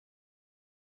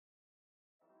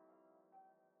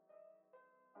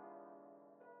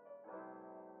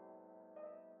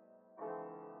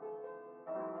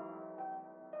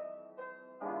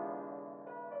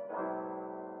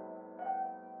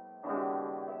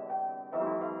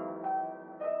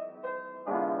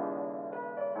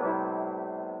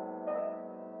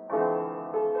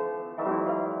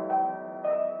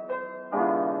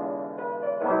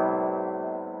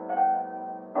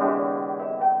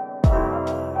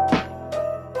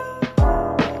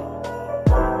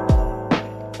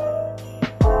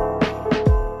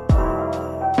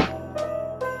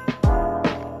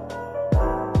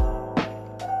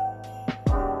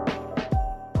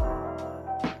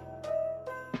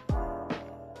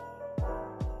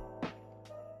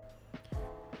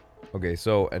Okay,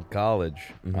 so at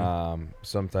college, Mm-hmm.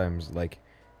 sometimes like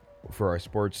for our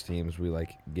sports teams, we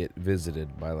like get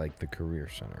visited by like the career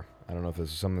center. I don't know if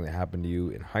this is something that happened to you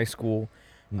in high school.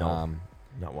 No, Um,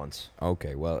 not once.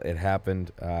 okay, well, it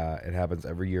happened. It happens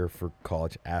every year for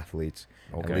college athletes,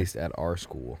 at Okay. least at our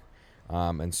school.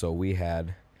 And so we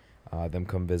had them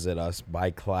come visit us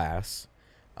by class.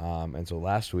 And so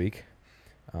last week,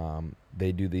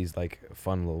 they do these like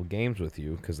fun little games with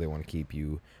you because they want to keep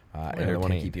you Yeah, they want to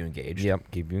entertained. keep you engaged.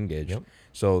 Yep, keep you engaged. Yep.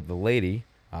 So the lady,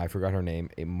 I forgot her name.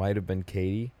 It might have been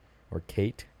Katie or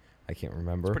Kate. I can't It's a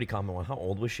remember. pretty common one. How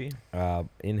old was she?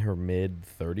 In her mid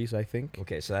 30s, I think.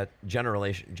 Okay, so that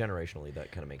generationally,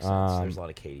 that kind of makes sense. There's a lot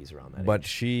of Katies around that But age.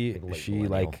 she Big late she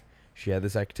millennial. like she had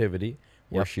this activity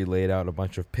where Yep. she laid out a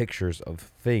bunch of pictures of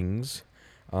things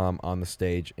on the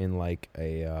stage in like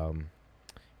a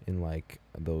in like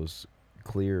those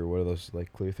clear, what are those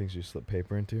like clear things you slip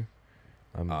paper into?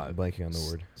 I'm blanking on the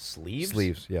word. Sleeves?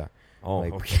 Sleeves, yeah. Oh,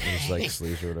 like, okay. Just like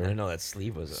sleeves or I whatever. didn't know that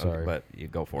sleeve was. Sorry. Okay, but you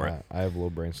go for it. I have a little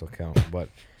brain still count, but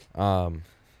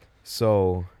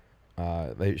so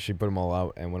she put them all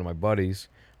out, and one of my buddies,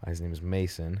 his name is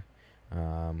Mason,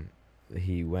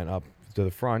 he went up to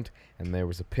the front, and there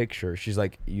was a picture. She's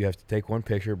like, you have to take one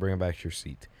picture, bring it back to your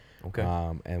seat. Okay.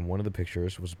 And one of the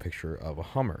pictures was a picture of a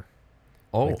Hummer,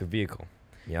 Oh, like the vehicle.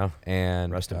 yeah.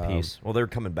 And Rest in peace. Well, they're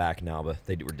coming back now, but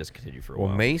they were discontinued for a Well,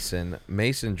 while.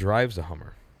 Mason drives a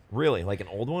Hummer, Really? Like an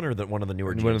old one or one of the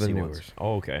newer GMC one of the ones? newers.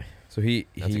 Oh, okay. So he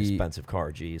That's an expensive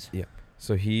car. Jeez. Yeah.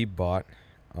 So he bought,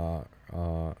 or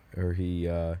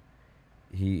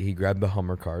he grabbed the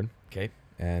Hummer card Okay.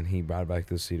 and he brought it back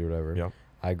to the seat or whatever. Yep.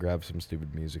 I grabbed some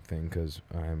stupid music thing because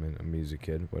I'm a music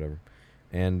kid, whatever.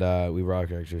 And we brought it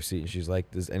back to her seat, and she's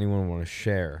like, "Does anyone want to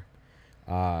share?"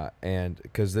 And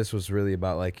because this was really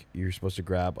about like you're supposed to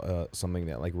grab something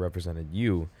that like represented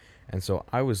you, and so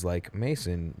I was like,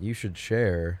 Mason, you should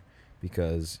share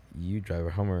because you drive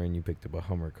a Hummer and you picked up a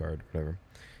Hummer card, whatever.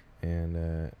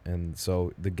 And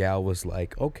so the gal was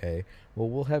like, okay, well,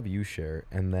 we'll have you share.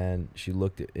 And then she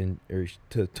looked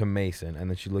to Mason, and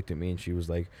then she looked at me and she was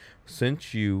like,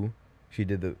 she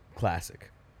did the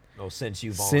classic. Oh, since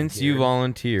you volunteered. Since you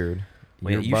volunteered,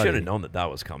 Well, your you buddy- should have known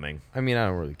that was coming. I mean, I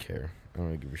don't really care. I don't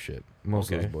really give a shit. Most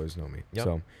of Okay. those boys know me. Yep.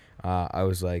 So I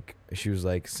was like, she was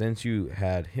like, since you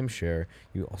had him share,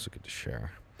 you also get to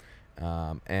share.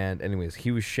 And anyways, he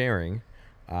was sharing,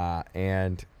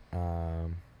 and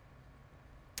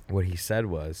what he said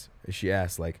was, she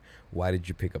asked like, why did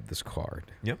you pick up this card?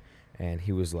 Yep. And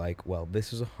he was like, well,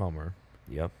 this is a Hummer,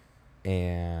 Yep.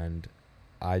 and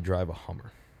I drive a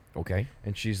Hummer. Okay.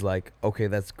 And she's like, okay,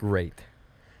 that's great.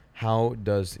 How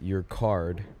does your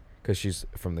card, because she's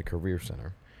from the career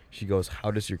center, she goes,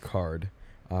 how does your card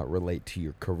relate to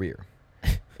your career?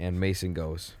 And Mason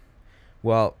goes,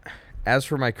 well, as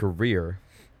for my career,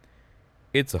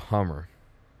 it's a Hummer.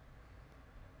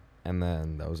 And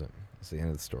then that was it. That's the end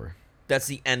of the story. That's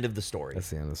the end of the story. That's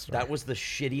the end of the story. That was the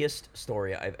shittiest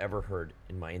story I've ever heard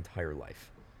in my entire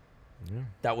life. Yeah.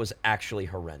 That was actually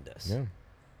horrendous. Yeah.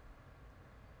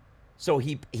 So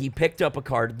he picked up a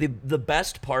card. The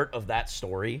best part of that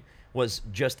story was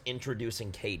just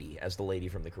introducing Katie as the lady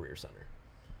from the career center.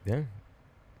 Yeah.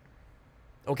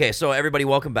 Okay, so everybody,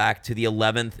 welcome back to the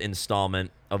 11th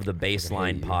installment of the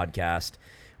Bassline hate you. podcast.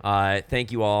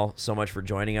 Thank you all so much for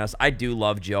joining us. I do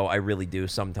love Joe. I really do.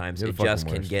 Sometimes You're it the just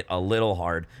fucking can worst. get a little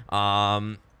hard.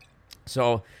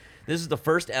 So this is the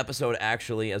first episode,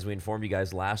 actually, as we informed you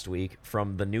guys last week,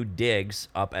 from the new digs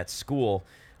up at school.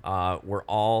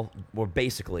 We're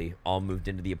basically all moved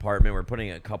into the apartment. We're putting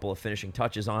a couple of finishing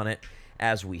touches on it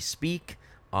as we speak.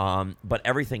 But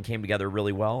everything came together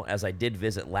really well, as I did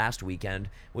visit last weekend,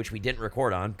 which we didn't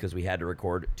record on because we had to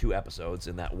record 2 episodes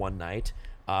in that one night,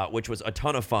 which was a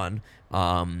ton of fun.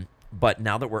 But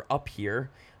now that we're up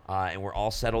here and we're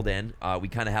all settled in, we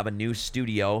kind of have a new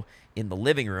studio in the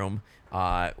living room,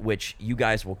 which you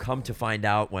guys will come to find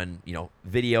out when,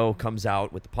 video comes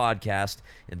out with the podcast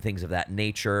and things of that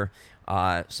nature.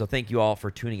 So thank you all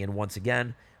for tuning in once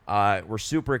again. We're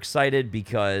super excited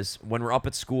because when we're up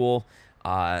at school,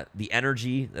 the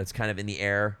energy that's kind of in the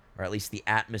air, or at least the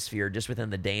atmosphere, just within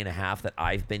the day and a half that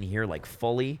I've been here, like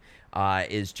fully,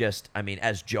 is just, I mean,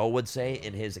 as Joe would say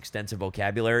in his extensive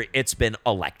vocabulary, it's been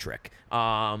electric.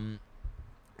 And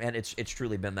it's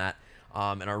truly been that.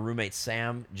 And our roommate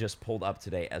Sam just pulled up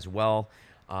today as well.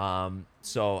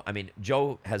 So, I mean,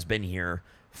 Joe has been here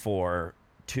for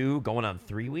 2, going on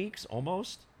 3 weeks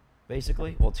almost,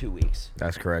 basically. Well, 2 weeks.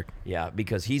 That's correct. Yeah,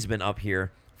 because he's been up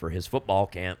here for his football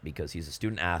camp because he's a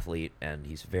student athlete and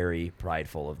he's very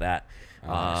prideful of that.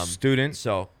 Student,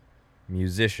 So,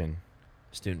 musician.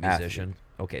 student athlete. musician.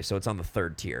 Okay, so it's on the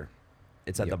 3rd tier.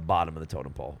 It's at Yep. the bottom of the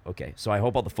totem pole. Okay, so I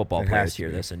hope all the football It has players to hear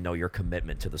be. this and know your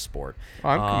commitment to the sport. Oh,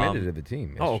 I'm committed to the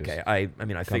team. It's Oh, just, okay. I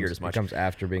mean, I figured as much. It comes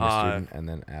after being a student and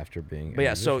then after being But a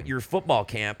yeah, so musician. your football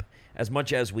camp, as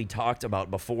much as we talked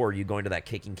about before, you going to that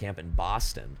kicking camp in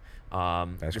Boston.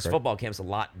 That's This correct. football camp's a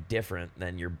lot different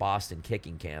than your Boston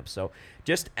kicking camp. So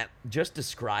just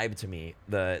describe to me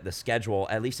the schedule,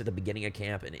 at least at the beginning of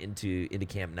camp and into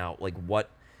camp now. Like what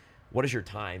has your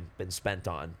time been spent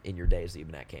on in your days that you've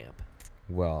been at camp?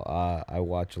 Well, I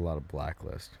watch a lot of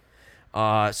Blacklist.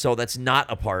 So that's not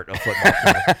a part of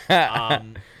football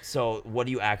camp. So what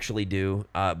do you actually do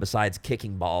besides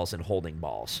kicking balls and holding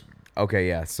balls, Okay,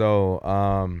 yeah.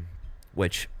 So,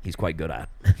 which he's quite good at,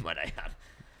 might I add.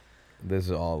 this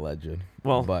is all alleged.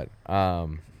 Well- but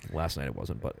Last night it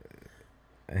wasn't, but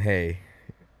hey,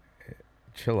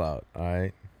 chill out. All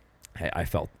right. hey, I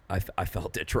felt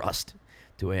it. Trust.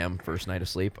 2 a.m. first night of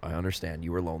sleep. I understand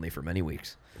you were lonely for many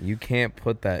weeks. You can't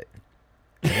put that.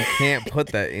 You can't put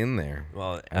that in there.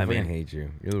 Well, I I mean, hate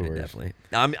you. You're the worst. definitely.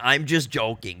 I'm just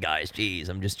joking, guys. Jeez,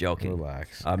 I'm just joking.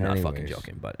 Relax. I'm not fucking Anyways,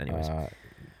 joking, but anyways,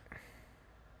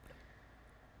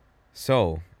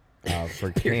 So, for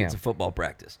here camp, it's a football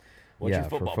practice. What's your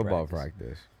football for football practice?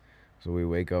 practice. So we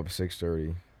wake up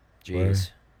 6:30.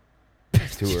 Jeez.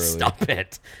 It's too early. Stop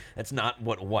it. That's not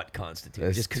what constitutes.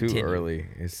 It's Just too continue. early.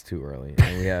 It's too early.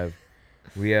 And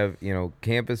we have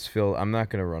campus filled. I'm not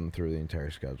gonna run through the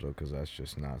entire schedule because that's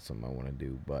just not something I want to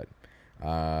do. But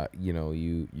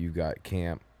you got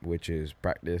camp, which is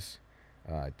practice,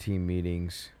 team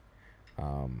meetings,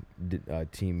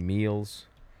 team meals.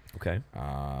 Okay.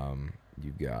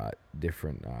 You got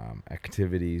different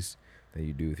activities that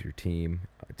you do with your team,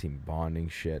 team bonding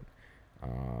shit,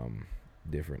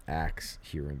 different acts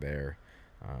here and there.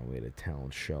 We had a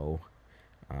talent show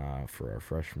for our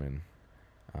freshmen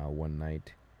one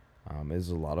night. It was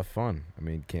a lot of fun. I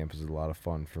mean, camp is a lot of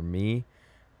fun for me.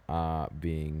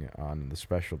 Being on the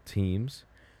special teams,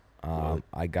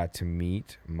 I got to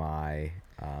meet my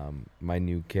my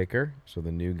new kicker, so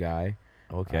the new guy.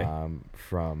 Okay.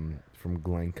 From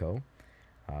Glencoe.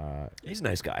 He's a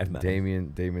nice guy. I've met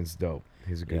him. Damien's dope.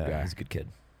 He's a good guy. He's a good kid.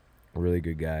 Really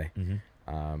good guy.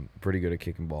 Mm-hmm. Pretty good at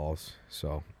kicking balls.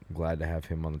 So glad to have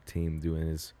him on the team doing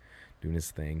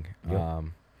his thing. Yep.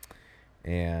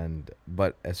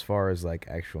 But as far as like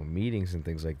actual meetings and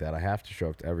things like that, I have to show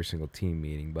up to every single team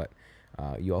meeting. But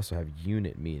you also have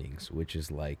unit meetings, which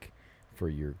is like for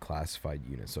your classified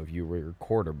unit. So if you were a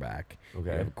quarterback, you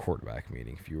Okay. have a quarterback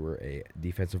meeting. If you were a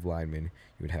defensive lineman,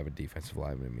 you would have a defensive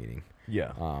lineman meeting.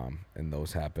 Yeah. And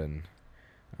those happen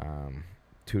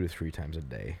 2 to 3 times a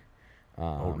day.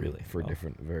 Oh, really? For Oh.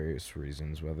 different various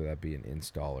reasons, whether that be an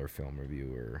install or film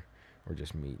review or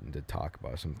just meeting to talk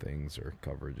about some things or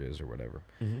coverages or whatever.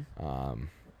 Mm-hmm.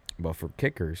 But for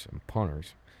kickers and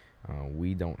punters,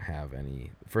 we don't have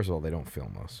any. First of all, they don't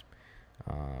film us.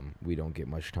 We don't get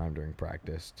much time during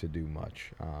practice to do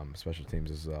much. Special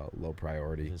teams is a low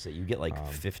priority. So you get like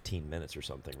 15 minutes or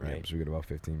something, Yeah, right? so we get about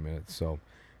 15 minutes. So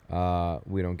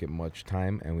we don't get much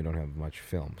time and we don't have much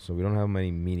film. So we don't have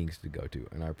many meetings to go to.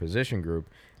 And our position group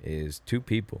is 2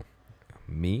 people,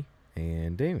 me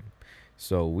and Damon.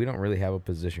 So we don't really have a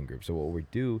position group. So what we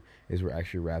do is we're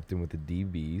actually wrapped in with the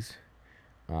DBs,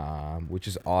 which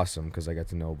is awesome because I got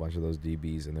to know a bunch of those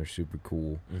DBs and they're super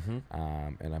cool. Mm-hmm.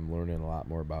 And I'm learning a lot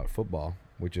more about football,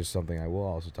 which is something I will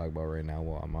also talk about right now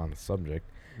while I'm on the subject.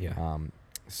 Yeah.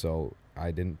 So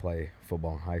I didn't play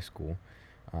football in high school,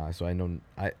 so I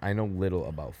know little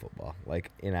about football, like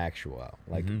in actual,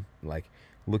 like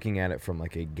looking at it from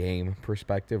like a game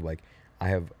perspective. Like I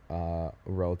have a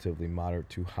relatively moderate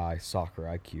to high soccer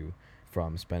IQ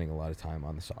from spending a lot of time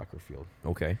on the soccer field.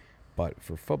 Okay. But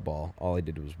for football, all I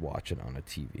did was watch it on a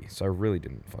TV, so I really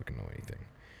didn't fucking know anything.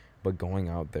 But going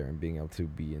out there and being able to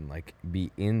be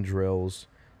in drills,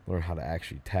 learn how to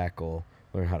actually tackle,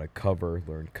 learn how to cover,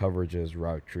 learn coverages,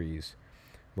 route trees,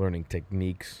 learning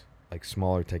techniques, like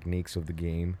smaller techniques of the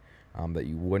game that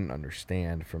you wouldn't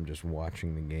understand from just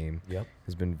watching the game, Yep.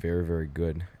 has been very, very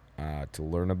good to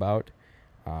learn about.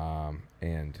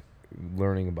 And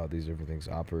learning about these different things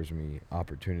offers me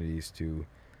opportunities to,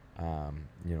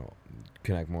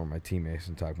 connect more with my teammates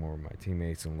and talk more with my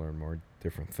teammates and learn more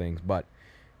different things. But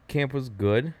camp was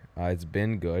good. It's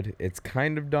been good. It's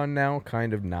kind of done now,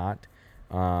 kind of not.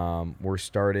 We're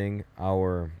starting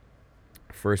our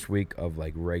first week of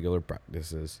like regular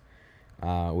practices,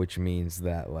 which means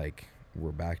that like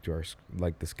we're back to our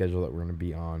the schedule that we're going to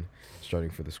be on starting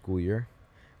for the school year.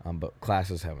 But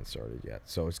classes haven't started yet,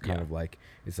 so it's kind of like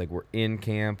we're in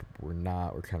camp, we're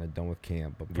kind of done with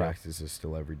camp, but practice is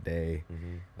still every day,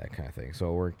 that kind of thing.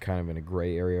 So we're kind of in a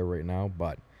gray area right now,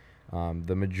 but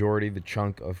The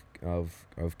chunk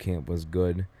of camp was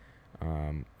good.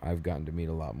 I've gotten to meet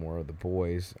a lot more of the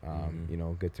boys.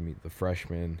 Get to meet the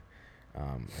freshmen,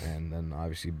 and then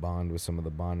obviously bond with some of the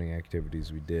bonding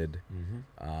activities we did.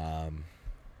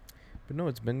 But no,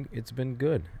 it's been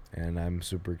good, and I'm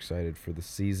super excited for the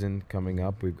season coming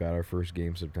up. We've got our first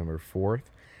game September 4th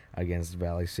against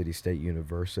Valley City State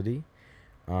University,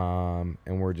 and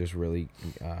we're just really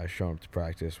showing up to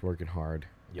practice, working hard,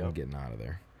 and getting out of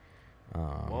there.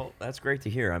 Well, that's great to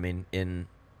hear. I mean, in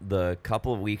the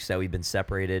couple of weeks that we've been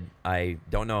separated, I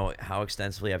don't know how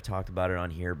extensively I've talked about it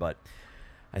on here, but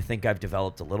I think I've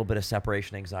developed a little bit of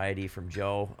separation anxiety from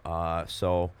Joe.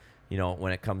 So,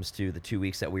 when it comes to the 2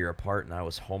 weeks that we were apart and I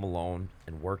was home alone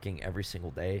and working every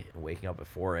single day and waking up at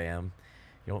 4 a.m.,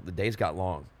 the days got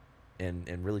long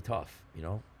and really tough.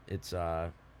 It's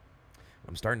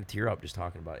I'm starting to tear up just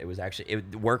talking about it. It was actually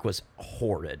work was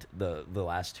horrid the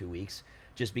last 2 weeks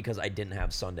just because I didn't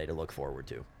have Sunday to look forward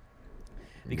to.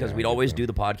 Because we'd always do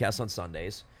the podcast on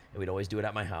Sundays, and we'd always do it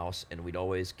at my house, and we'd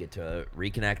always get to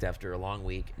reconnect after a long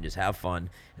week and just have fun.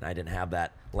 And I didn't have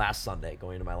that last Sunday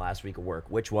going into my last week of work,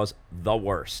 which was the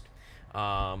worst.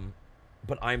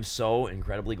 But I'm so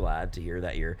incredibly glad to hear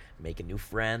that you're making new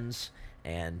friends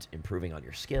and improving on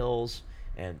your skills.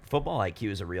 And football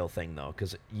IQ is a real thing, though,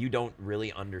 because you don't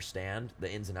really understand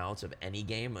the ins and outs of any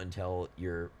game until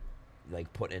you're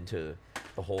put into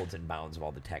the holds and bounds of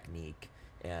all the technique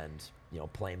and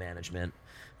play management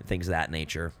and things of that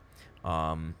nature.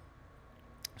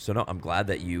 So no, I'm glad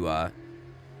that you. That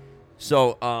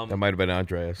might have been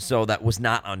Andreas. So that was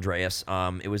not Andreas.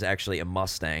 It was actually a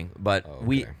Mustang. But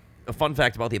okay. A fun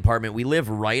fact about the apartment: we live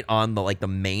right on the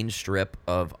main strip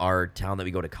of our town that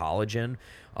we go to college in,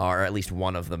 or at least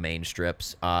one of the main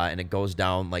strips, and it goes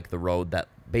down the road that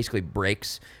basically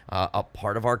breaks up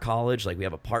part of our college. We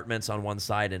have apartments on one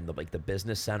side and the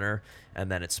business center, and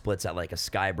then it splits at a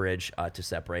sky bridge to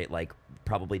separate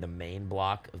probably the main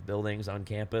block of buildings on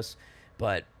campus.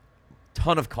 But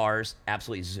ton of cars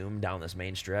absolutely zoom down this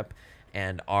main strip,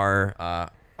 and our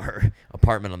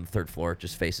apartment on the third floor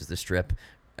just faces the strip,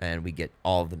 and we get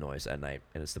all of the noise at night,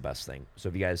 and it's the best thing. So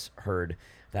if you guys heard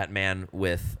that man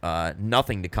with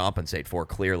nothing to compensate for,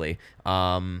 clearly,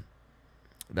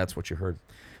 that's what you heard.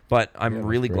 But I'm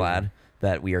really glad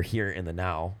that we are here in the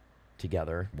now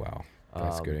together. Wow,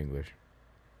 that's good English.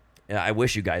 I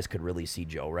wish you guys could really see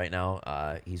Joe right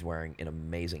now. He's wearing an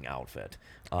amazing outfit.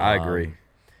 I agree.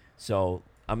 So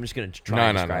I'm just gonna try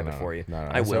and describe it for you. No,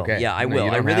 I will. Okay. Yeah, I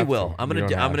will. I really will. I'm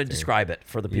gonna describe it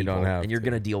for the people, and you're to.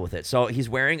 gonna deal with it. So he's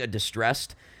wearing a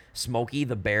distressed Smokey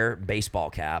the Bear baseball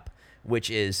cap, which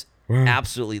is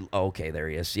absolutely okay. There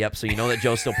he is. Yep. So you know that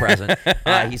Joe's still present.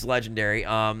 He's legendary.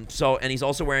 And he's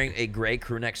also wearing a gray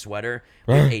crew neck sweater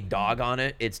with a dog on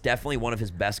it. It's definitely one of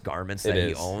his best garments that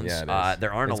he owns. Yeah,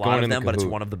 there aren't a lot of them, but it's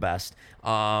one of the best.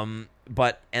 And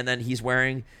then he's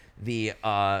wearing the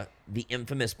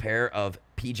infamous pair of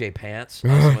PJ pants,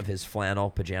 some of his flannel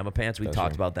pajama pants. We've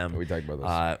talked about them. We talked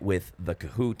about this with the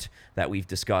Kahoot that we've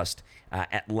discussed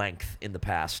at length in the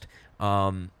past.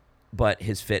 But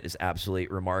his fit is absolutely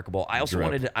remarkable. I also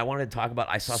wanted to talk about,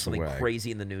 I saw something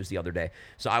crazy in the news the other day.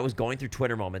 So I was going through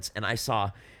Twitter moments, and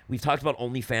we've talked about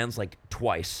OnlyFans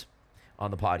twice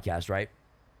on the podcast, right?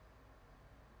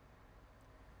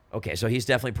 Okay, so he's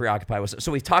definitely preoccupied with. So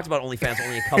we've talked about OnlyFans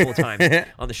only a couple of times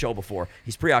on the show before.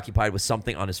 He's preoccupied with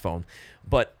something on his phone.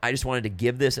 But I just wanted to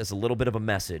give this as a little bit of a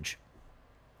message.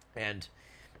 And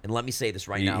let me say this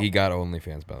right now. He got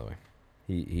OnlyFans, by the way.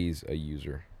 He's a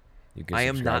user. I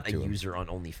am not a user on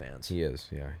OnlyFans. He is,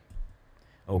 yeah.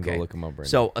 Okay. Go look him up right now.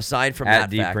 So aside from that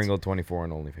fact, Pringle24 on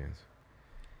OnlyFans.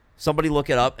 Somebody look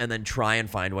it up and then try and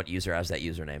find what user has that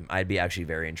username. I'd be actually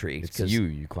very intrigued. It's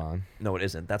you clown. No, it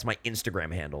isn't. That's my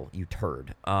Instagram handle, you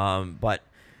turd. But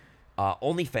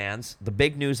OnlyFans, the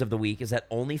big news of the week is that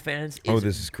OnlyFans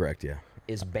this is correct, yeah.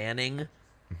 Is banning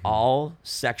all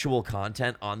sexual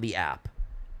content on the app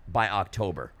by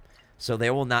October. So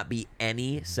there will not be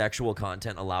any sexual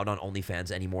content allowed on OnlyFans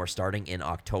anymore starting in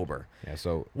October. Yeah,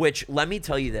 so... Which, let me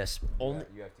tell you this. You have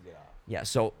to get off. Yeah,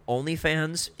 so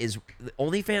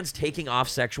OnlyFans taking off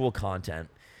sexual content.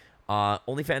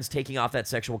 OnlyFans taking off that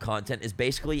sexual content is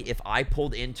basically if I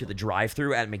pulled into the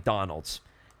drive-thru at McDonald's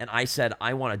and I said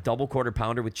I want a double quarter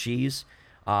pounder with cheese,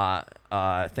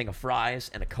 a thing of fries,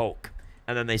 and a Coke.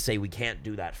 And then they say, we can't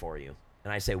do that for you.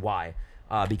 And I say, why?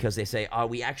 Because they say,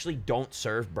 we actually don't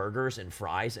serve burgers and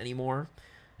fries anymore.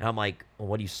 And I'm like, well,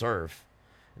 what do you serve?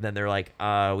 And then they're like,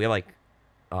 we have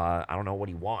I don't know, what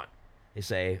do you want? They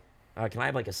say, can I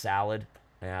have a salad?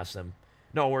 I ask them,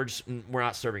 no, we're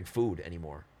not serving food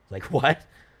anymore. Like, what?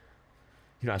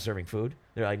 You're not serving food?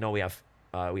 They're like, no, we have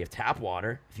We have tap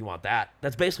water if you want that.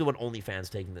 That's basically what OnlyFans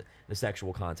taking the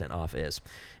sexual content off is.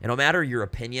 And no matter your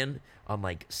opinion on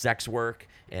like sex work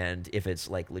and if it's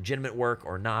like legitimate work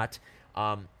or not,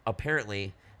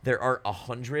 apparently there are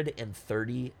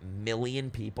 130 million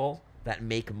people that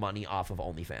make money off of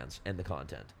OnlyFans and the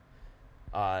content,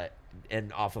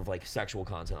 and off of like sexual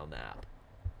content on the app.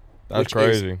 That's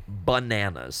crazy.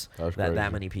 Bananas. That's crazy.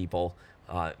 That many people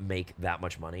make that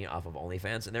much money off of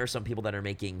OnlyFans, and there are some people that are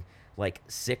making like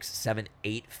 6, 7,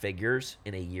 8 figures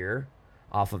in a year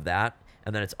off of that,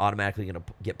 and then it's automatically going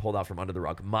to get pulled out from under the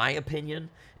rug. My opinion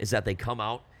is that they come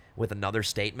out with another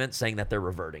statement saying that they're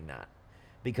reverting that,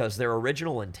 because their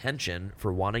original intention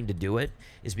for wanting to do it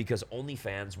is because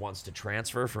OnlyFans wants to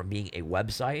transfer from being a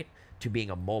website to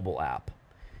being a mobile app.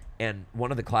 And one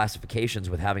of the classifications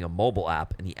with having a mobile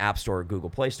app in the App Store or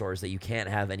Google Play Store is that you can't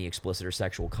have any explicit or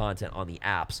sexual content on the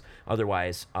apps.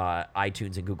 Otherwise,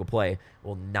 iTunes and Google Play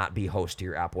will not be host to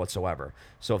your app whatsoever.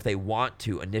 So if they want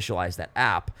to initialize that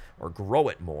app or grow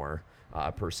it more,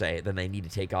 per se, then they need to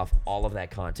take off all of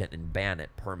that content and ban it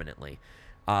permanently.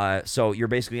 So you're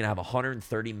basically going to have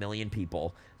 130 million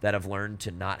people that have learned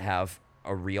to not have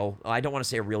a real, I don't want to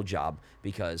say a real job,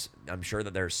 because I'm sure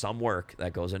that there's some work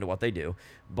that goes into what they do,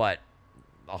 but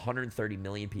 130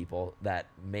 million people that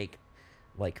make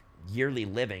like yearly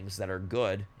livings that are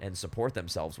good and support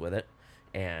themselves with it,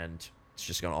 and it's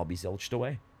just going to all be zilched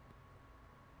away.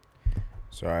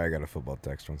 Sorry, I got a football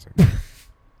text. 1 second.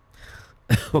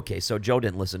 Okay, so Joe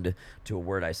didn't listen to a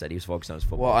word I said. He was focused on his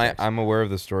football. Well, I'm aware of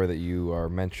the story that you are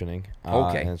mentioning.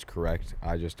 Okay. And it's correct.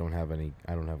 I just don't have any,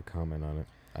 I don't have a comment on it.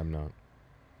 I'm not.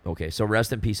 Okay, so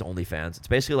rest in peace, OnlyFans. It's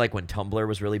basically like when Tumblr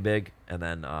was really big, and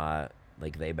then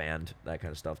like they banned that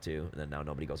kind of stuff too, and then now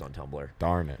nobody goes on Tumblr.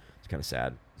 Darn it. It's kind of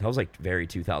sad. That was like very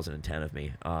 2010 of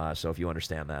me. So if you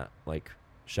understand that, like,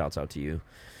 shouts out to you.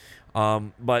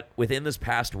 But within this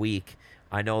past week,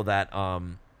 I know that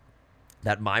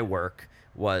that my work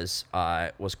was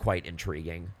quite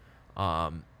intriguing,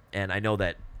 and I know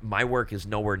that my work is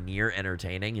nowhere near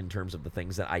entertaining in terms of the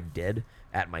things that I did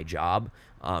at my job,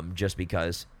 just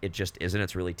because it just isn't.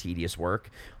 It's really tedious work.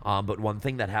 But one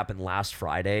thing that happened last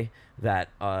Friday that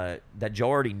Joe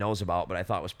already knows about, but I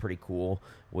thought was pretty cool,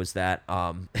 was that,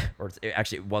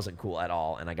 it wasn't cool at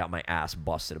all, and I got my ass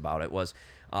busted about it, was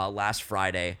last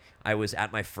Friday, I was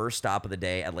at my first stop of the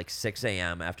day at like 6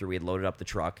 a.m. after we had loaded up the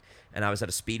truck, and I was at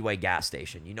a Speedway gas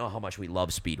station. You know how much we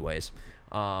love Speedways.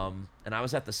 And I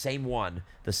was at the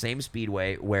same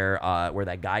Speedway where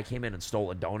that guy came in and stole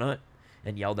a donut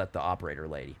and yelled at the operator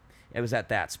lady. It was at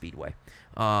that Speedway.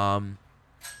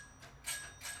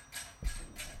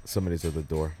 Somebody's at the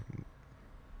door.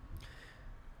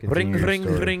 Ring, ring,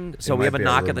 ring. So we have a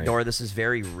knock at the door. This is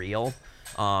very real.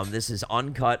 This is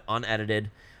uncut,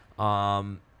 unedited.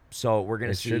 So we're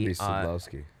gonna see. It should be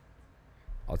Sadlowski.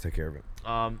 I'll take care of it.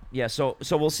 Yeah. So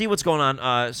we'll see what's going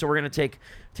on. So we're gonna take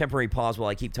temporary pause while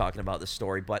I keep talking about this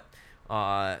story. But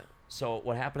so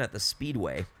what happened at the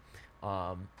Speedway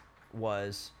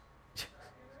was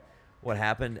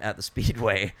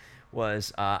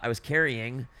I was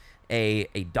carrying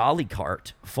a dolly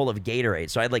cart full of Gatorade.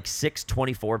 So I had like 6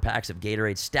 24 packs of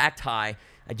Gatorade stacked high.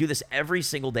 I do this every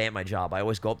single day at my job. I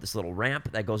always go up this little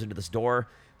ramp that goes into this door.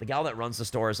 The gal that runs the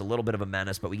store is a little bit of a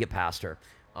menace, but we get past her.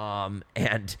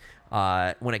 And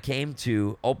when it came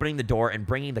to opening the door and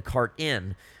bringing the cart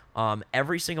in,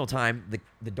 every single time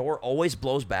the door always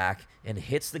blows back and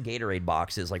hits the Gatorade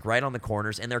boxes, like right on the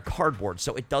corners, and they're cardboard,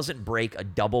 so it doesn't break a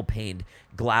double-paned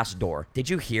glass door. Did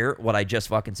you hear what I just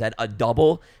fucking said? A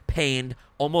double-paned,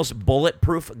 almost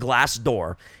bulletproof glass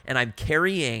door, and I'm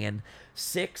carrying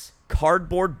 6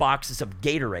 cardboard boxes of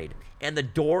Gatorade, and the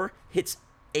door hits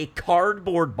a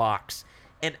cardboard box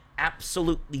and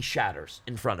absolutely shatters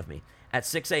in front of me at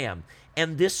 6 a.m.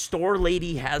 And this store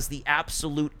lady has the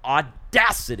absolute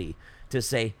audacity to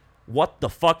say, "What the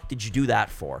fuck did you do that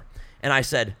for?" And I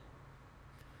said,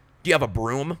 "Do you have a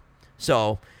broom?"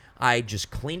 So I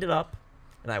just cleaned it up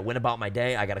and I went about my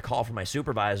day. I got a call from my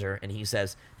supervisor and he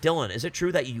says, "Dylan, is it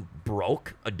true that you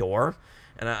broke a door?"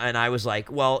 And I was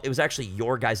like, "Well, it was actually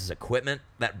your guys' equipment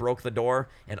that broke the door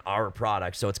and our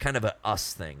product, so it's kind of a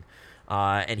us thing."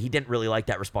 And he didn't really like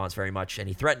that response very much, and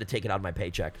he threatened to take it out of my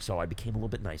paycheck, so I became a little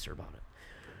bit nicer about it.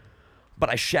 But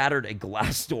I shattered a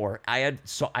glass door. I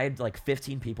had like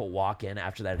 15 people walk in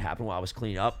after that happened while I was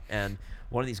cleaning up, and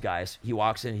one of these guys, he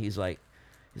walks in, he's like,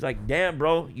 "Damn,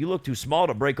 bro, you look too small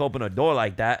to break open a door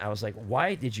like that." I was like,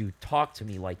 "Why did you talk to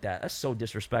me like that? That's so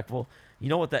disrespectful." You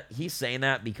know what? He's saying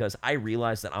that because I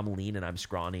realize that I'm lean and I'm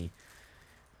scrawny,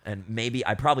 and maybe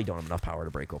I probably don't have enough power to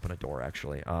break open a door,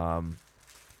 actually.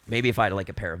 Maybe if I had like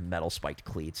a pair of metal spiked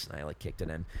cleats and I like kicked it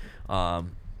in.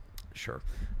 Sure.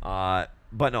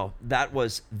 But no, that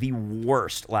was the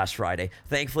worst last Friday.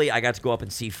 Thankfully, I got to go up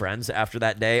and see friends after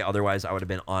that day. Otherwise, I would have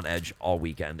been on edge all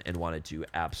weekend and wanted to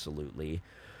absolutely...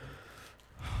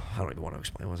 I don't even want to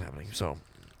explain what's happening. So,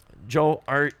 Joe,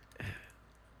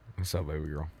 What's up, baby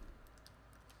girl?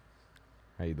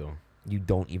 How you doing? you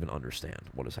don't even understand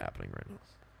what is happening right now.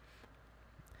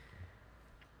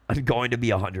 I'm going to be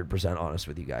 100% honest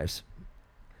with you guys.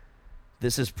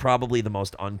 This is probably the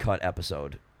most uncut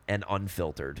episode and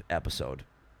unfiltered episode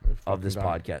of this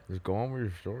podcast. Just go on with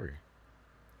your story.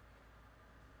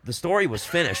 The story was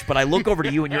finished, but I look over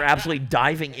to you and you're absolutely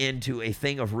diving into a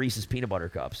thing of Reese's peanut butter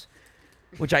cups,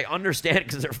 which I understand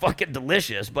because they're fucking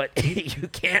delicious, but you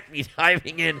can't be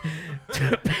diving in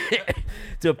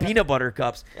to peanut butter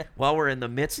cups while we're in the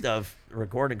midst of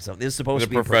recording something. This is supposed to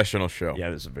be a professional show.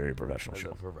 Yeah, this is a very professional show.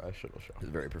 It's a professional show. It's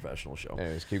a very professional show.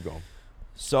 Anyways, keep going.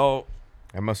 So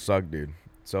That must suck, dude.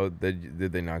 So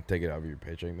did they not take it out of your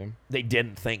paycheck then? they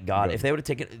didn't, thank God. Good. If they would have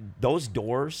taken those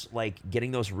doors, like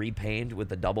getting those repainted with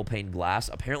the double pane glass,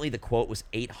 apparently the quote was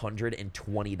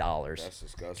 $820 That's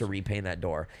disgusting. to repaint that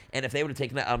door. And if they would have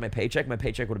taken that out of my paycheck would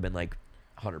have been like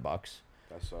 $100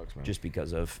 That sucks, man. just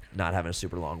because of not having a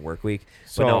super long work week.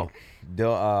 So, but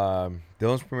no,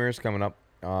 Dylan's premiere is coming up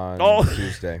on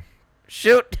Tuesday.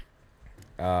 shoot.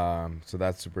 So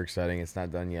that's super exciting. It's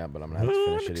not done yet, but I'm gonna have to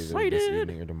finish it either this excited.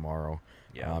 evening or tomorrow.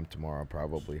 Yeah. Tomorrow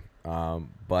probably. I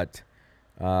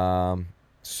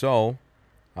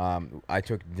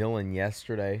took Dylan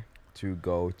yesterday to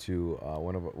go to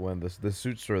one of the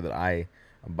suit store that I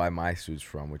buy my suits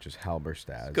from, which is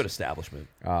Halberstad's. Good establishment.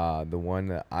 The one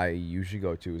that I usually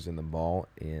go to is in the mall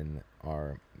in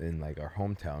our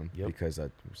hometown. Yep. Because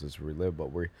that's where we live,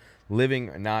 but we're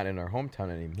living not in our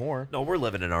hometown anymore. No, we're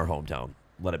living in our hometown.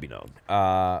 Let it be known.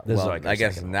 This is like our I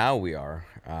guess second home. now we are,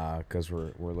 because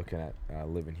we're looking at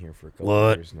living here for a couple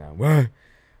What? of years now. What?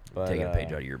 But, Taking a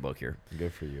page out of your book here.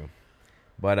 Good for you.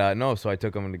 But no, so I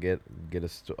took him to get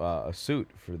a suit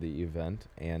for the event,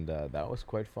 and that was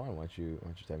quite fun. Why don't you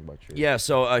talk about your? Yeah,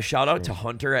 so shout out to experience?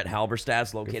 Hunter at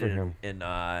Halberstad's, located him.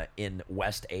 in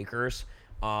West Acres.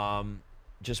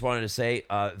 Just wanted to say,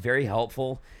 very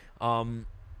helpful.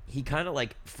 He kind of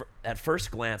like at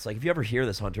first glance, like if you ever hear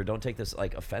this, Hunter, don't take this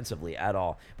like offensively at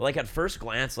all. But like at first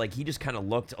glance, like he just kind of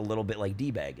looked a little bit like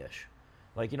D-bag-ish.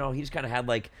 Like, you know, he just kind of had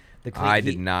like the. I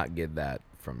did not get that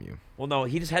from you. Well, no,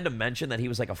 he just had to mention that he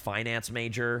was like a finance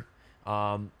major.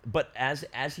 But as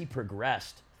he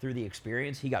progressed through the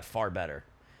experience, he got far better.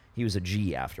 He was a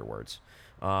G afterwards.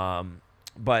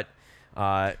 But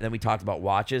then we talked about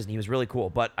watches, and he was really cool.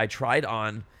 But I tried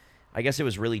on, I guess it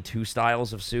was really two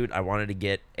styles of suit. I wanted to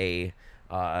get a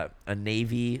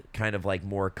navy kind of like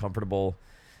more comfortable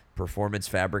performance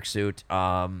fabric suit.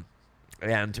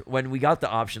 And when we got the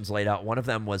options laid out, one of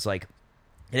them was like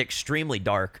an extremely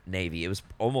dark navy. It was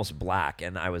almost black,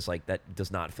 and I was like, that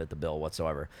does not fit the bill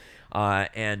whatsoever.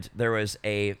 And there was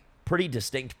a pretty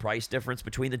distinct price difference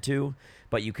between the two,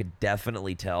 but you could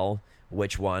definitely tell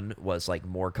which one was like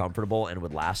more comfortable and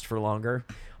would last for longer.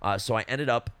 So I ended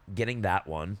up getting that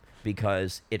one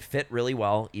because it fit really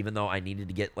well, even though I needed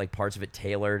to get like parts of it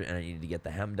tailored and I needed to get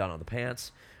the hem done on the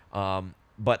pants.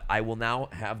 But I will now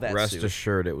have that Rest suit.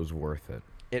 assured, it was worth it.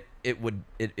 It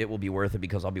will be worth it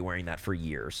because I'll be wearing that for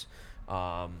years.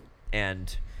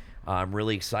 And I'm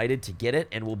really excited to get it,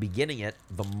 and we'll be getting it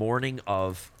the morning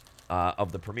of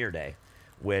the premiere day,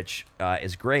 which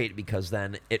is great because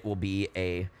then it will be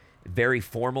a very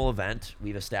formal event.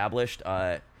 We've established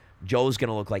Joe's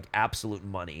gonna look like absolute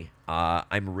money.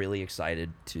 I'm really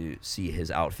excited to see his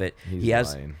outfit.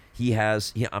 Lying.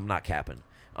 I'm not capping.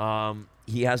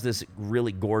 He has this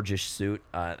really gorgeous suit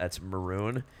that's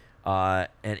maroon, and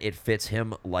it fits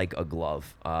him like a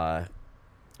glove.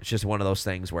 It's just one of those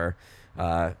things where,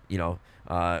 what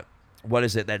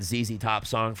is it, that ZZ Top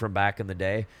song from back in the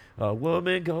day? A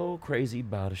woman go crazy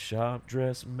about a sharp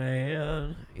dressed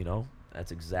man. You know,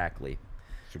 that's exactly.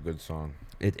 It's a good song.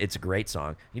 It's a great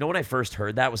song. You know, when I first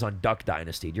heard that was on Duck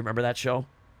Dynasty. Do you remember that show?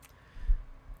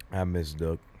 I miss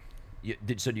Duck.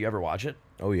 So do you ever watch it?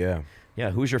 Oh yeah, Yeah.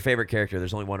 Who's your favorite character?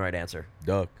 There's only one right answer.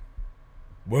 Duck.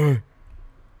 What?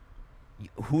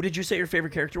 Who did you say your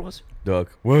favorite character was?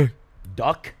 Duck. What?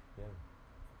 Duck? Yeah.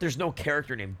 There's no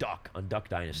character named Duck on Duck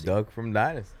Dynasty. Duck from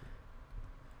Dynasty.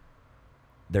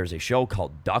 There's a show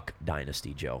called Duck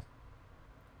Dynasty, Joe.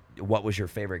 What was your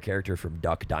favorite character from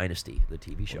Duck Dynasty, the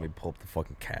TV show? Let me pull up the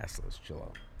fucking cast list. Chill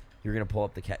out. You're gonna pull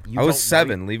up the cat. I was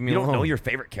 7. Leave me You alone. don't know your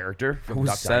favorite character I from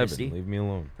was Duck 7. Dynasty? Leave me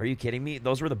alone. Are you kidding me?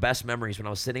 Those were the best memories when I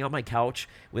was sitting on my couch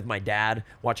with my dad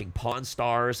watching Pawn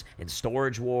Stars and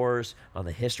Storage Wars on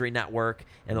the History Network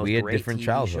and those We had great different TV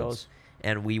childhoods. shows.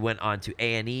 And we went on to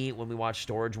A&E when we watched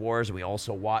Storage Wars, and we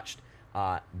also watched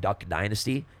Duck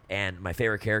Dynasty. And my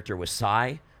favorite character was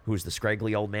Cy, who was the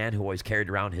scraggly old man who always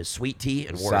carried around his sweet tea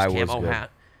and wore Cy his was camo good.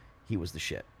 hat. He was the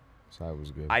shit. So that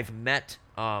was good. I've met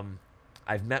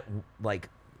like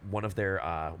one of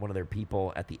their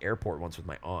people at the airport once with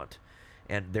my aunt,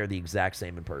 and they're the exact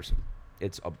same in person.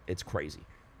 It's crazy.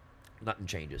 Nothing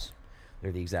changes.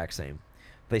 They're the exact same.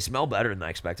 They smell better than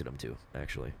I expected them to,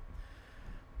 actually.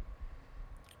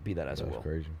 Be that as it That's will.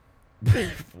 crazy.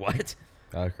 What?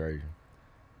 That's crazy.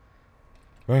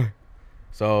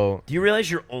 So Do you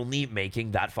realize you're only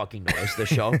making that fucking noise this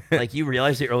show? Like, you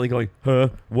realize that you're only going, huh,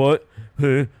 what,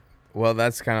 huh? well,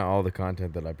 that's kind of all the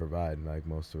content that I provide. Like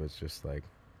most of it's just like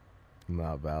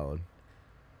not valid.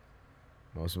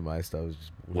 Most of my stuff is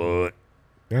just What?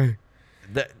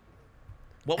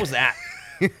 What was that?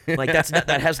 Like,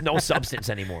 that has no substance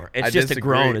anymore. It's I just disagree.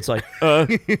 a groan. It's like,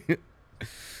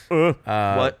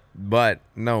 what? But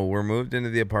no, we're moved into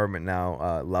the apartment now.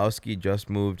 Lowski just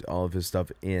moved all of his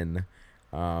stuff in,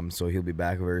 so he'll be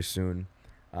back very soon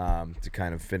to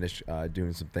kind of finish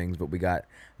doing some things. But we got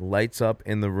lights up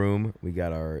in the room. We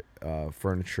got our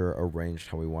furniture arranged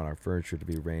how we want our furniture to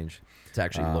be arranged. It's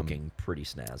actually looking pretty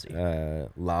snazzy.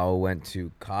 Lau went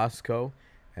to Costco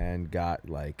and got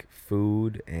like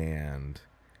food and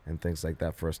things like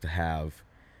that for us to have,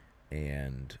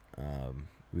 and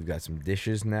we've got some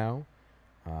dishes now,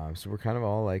 so we're kind of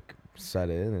all like set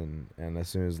in, and as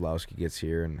soon as Lowski gets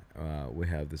here, and we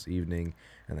have this evening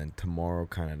and then tomorrow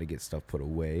kind of to get stuff put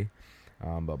away,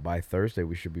 but by Thursday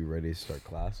we should be ready to start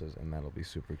classes, and that'll be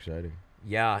super exciting.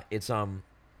 Yeah, it's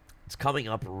coming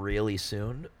up really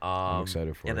soon. I'm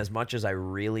excited for and it. as much as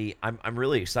I'm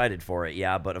really excited for it,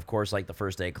 yeah. But of course, like the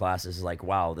first day of classes is like,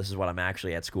 wow, this is what I'm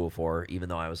actually at school for. Even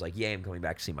though I was like, yay, I'm coming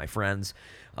back to see my friends.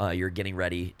 You're getting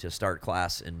ready to start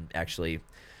class and actually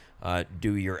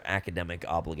do your academic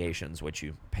obligations, which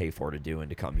you pay for to do and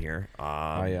to come here.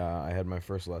 I had my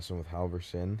first lesson with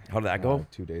Halverson. How did that go?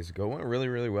 2 days ago. Went really,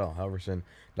 really well.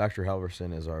 Dr.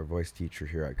 Halverson is our voice teacher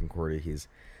here at Concordia. He's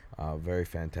very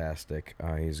fantastic.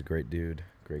 He's a great dude,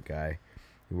 great guy.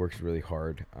 He works really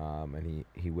hard, and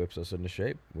he whips us into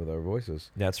shape with our voices.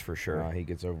 That's for sure. He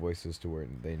gets our voices to where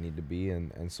they need to be,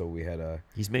 and so we had a...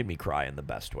 He's made me cry in the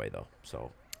best way, though.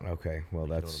 So Okay, well, You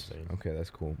know what that's... I'm saying. Okay, that's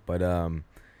cool. But,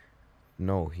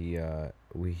 no,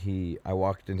 I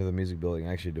walked into the music building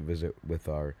actually to visit with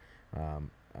our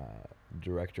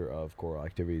director of choral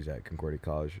activities at Concordia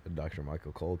College, Dr.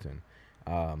 Michael Colton,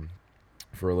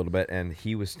 for a little bit, and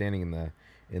he was standing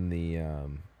in the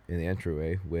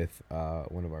entryway with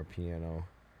one of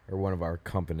our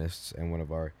accompanists and one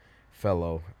of our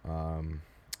fellow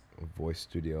voice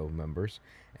studio members,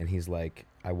 and he's like,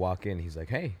 I walk in, he's like,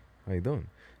 hey, how you doing?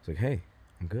 He's like, hey,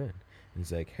 I'm good. And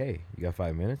he's like, hey, you got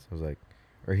 5 minutes? I was like,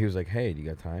 or he was like, hey, do you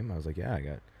got time? I was like, yeah, I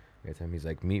got time. He's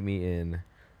like, meet me in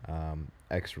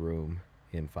X room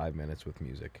in 5 minutes with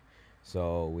music.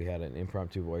 So we had an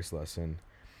impromptu voice lesson,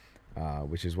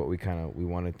 which is what we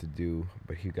wanted to do,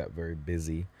 but he got very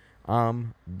busy.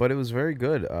 But it was very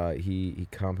good. He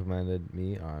complimented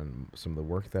me on some of the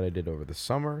work that I did over the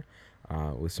summer,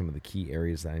 with some of the key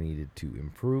areas that I needed to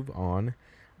improve on,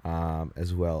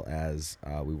 as well as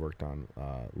we worked on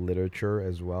literature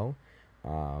as well.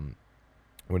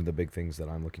 One of the big things that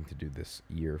I'm looking to do this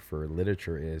year for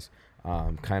literature is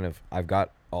I've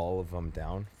got all of them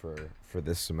down for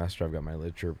this semester. I've got my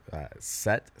literature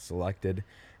selected,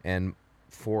 and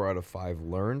 4 out of 5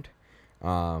 learned.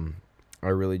 I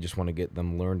really just want to get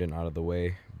them learned and out of the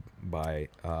way by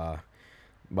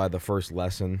the first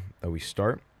lesson that we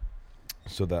start,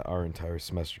 so that our entire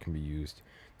semester can be used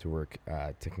to work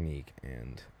technique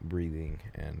and breathing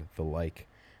and the like.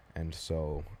 And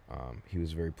so he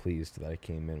was very pleased that I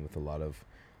came in with a lot of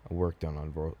work done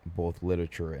on both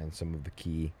literature and some of the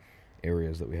key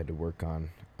areas that we had to work on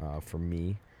for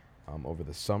me over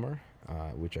the summer,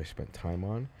 which I spent time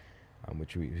on,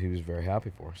 which he was very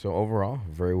happy for. So overall,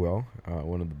 very well.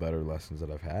 One of the better lessons that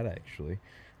I've had, actually.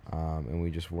 And we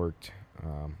just worked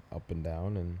up and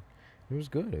down, and it was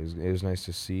good. It was nice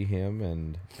to see him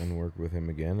and work with him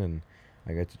again, and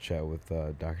I got to chat with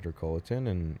Dr. Colleton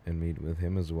and meet with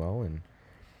him as well,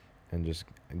 and just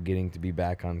getting to be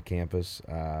back on campus.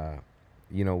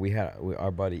 We had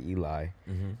our buddy Eli.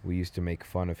 Mm-hmm. We used to make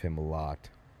fun of him a lot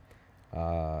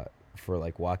for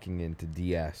like walking into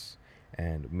DS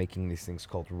and making these things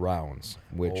called rounds,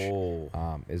 which Oh.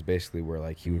 is basically where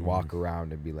like he would walk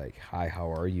around and be like, "Hi,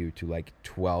 how are you?" to like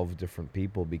 12 different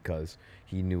people because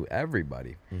he knew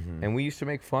everybody. And we used to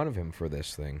make fun of him for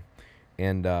this thing.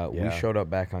 And we Yeah. showed up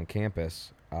back on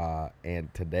campus,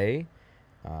 and today,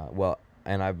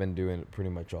 and I've been doing it pretty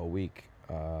much all week,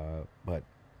 but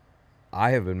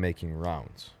I have been making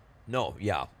rounds. No,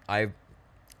 yeah.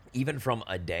 Even from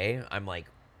a day,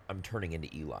 I'm turning into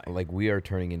Eli. Like we are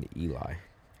turning into Eli.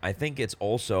 I think it's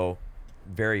also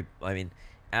I mean,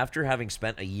 after having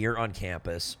spent a year on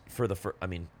campus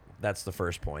that's the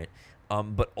first point.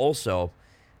 But also,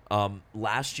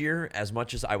 last year, as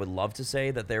much as I would love to say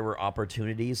that there were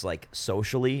opportunities like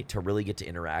socially to really get to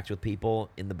interact with people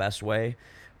in the best way,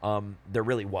 there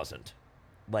really wasn't.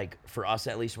 Like for us,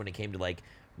 at least when it came to like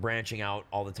branching out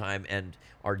all the time, and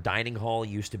our dining hall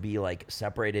used to be like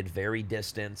separated, very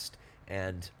distanced,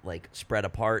 and like spread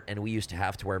apart, and we used to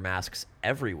have to wear masks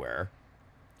everywhere.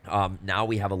 Now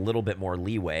we have a little bit more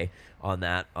leeway on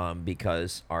that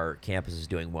because our campus is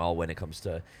doing well when it comes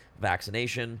to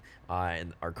vaccination,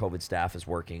 and our COVID staff is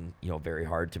working, very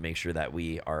hard to make sure that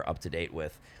we are up to date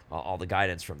with all the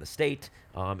guidance from the state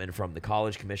and from the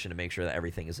college commission to make sure that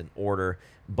everything is in order.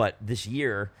 But this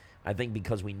year, I think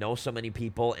because we know so many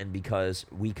people and because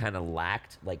we kind of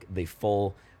lacked like the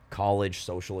full college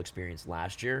social experience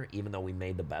last year, even though we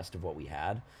made the best of what we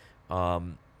had.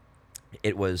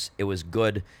 It was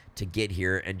good to get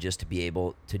here and just to be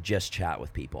able to just chat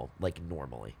with people like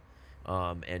normally,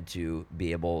 and to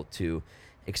be able to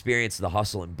experience the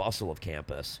hustle and bustle of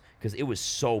campus because it was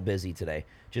so busy today.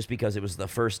 Just because it was the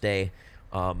first day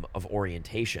of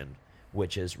orientation,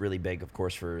 which is really big, of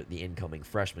course, for the incoming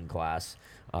freshman class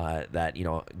that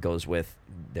goes with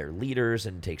their leaders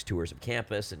and takes tours of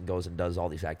campus and goes and does all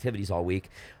these activities all week.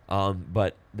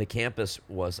 But the campus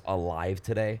was alive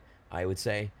today, I would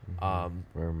say.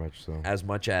 Very much so. As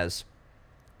much as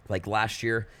like last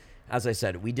year, as I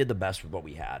said, we did the best with what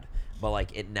we had, but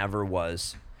like it never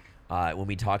was. When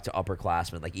we talked to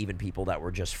upperclassmen, like even people that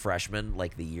were just freshmen,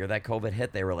 like the year that COVID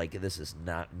hit, they were like, "This is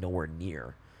not nowhere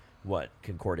near what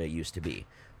Concordia used to be,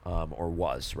 or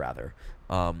was rather."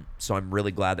 So I'm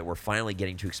really glad that we're finally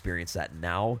getting to experience that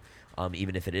now,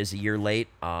 even if it is a year late.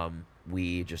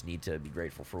 We just need to be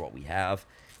grateful for what we have,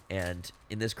 and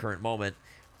in this current moment.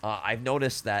 I've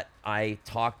noticed that I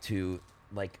talk to,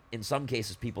 like, in some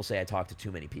cases, people say I talk to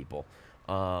too many people,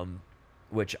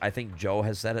 which I think Joe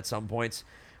has said at some points,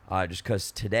 just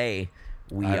because today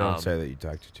I don't say that you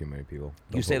talk to too many people.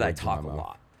 You Don't say put that I words in talk my a mouth.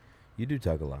 lot. You do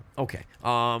talk a lot. Okay.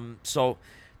 So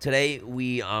today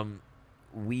we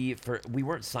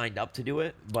weren't signed up to do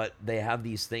it, but they have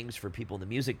these things for people in the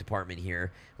music department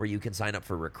here where you can sign up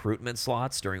for recruitment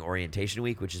slots during orientation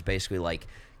week, which is basically like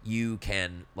you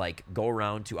can like go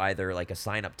around to either like a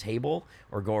sign up table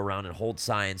or go around and hold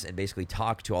signs and basically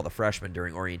talk to all the freshmen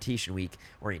during orientation week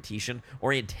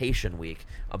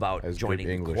about As good joining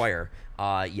the English. choir.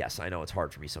 Yes, I know it's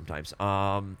hard for me sometimes.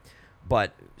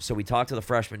 But so we talked to the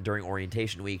freshmen during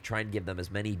orientation week, trying to give them as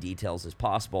many details as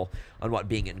possible on what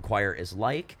being in choir is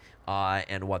like,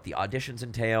 and what the auditions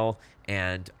entail,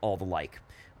 and all the like.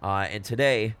 And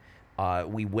today,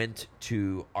 we went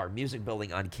to our music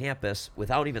building on campus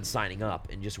without even signing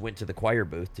up and just went to the choir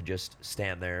booth to just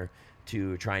stand there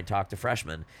to try and talk to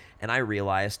freshmen. And I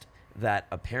realized that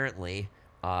apparently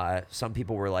some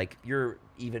people were like, "You're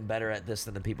even better at this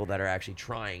than the people that are actually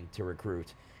trying to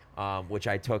recruit." Which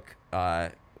I took.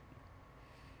 I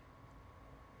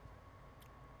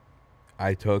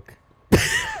took.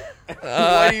 What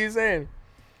are you saying?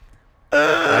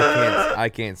 I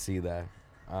can't see that.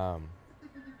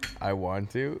 I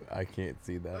want to. I can't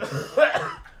see that.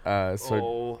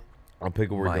 I'll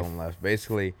pick a word Dylan left.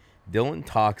 Basically, Dylan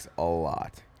talks a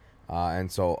lot,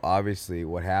 and so obviously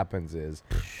what happens is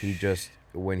he just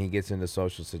when he gets into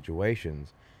social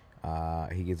situations.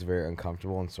 He gets very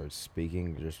uncomfortable and starts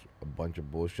speaking just a bunch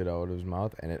of bullshit out of his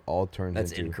mouth, and it all turns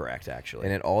That's into incorrect, actually.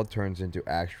 And it all turns into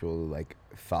actual like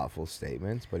thoughtful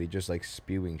statements, but he just like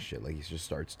spewing shit, like he just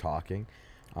starts talking,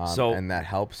 and that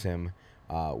helps him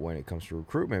when it comes to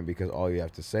recruitment because all you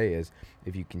have to say is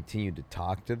if you continue to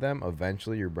talk to them,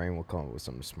 eventually your brain will come up with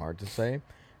something smart to say,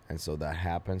 and so that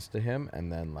happens to him,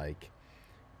 and then like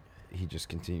he just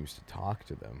continues to talk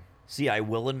to them. See, I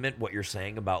will admit what you're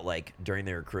saying about like during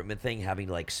the recruitment thing, having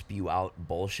to like spew out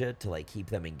bullshit to like keep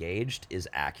them engaged is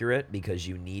accurate because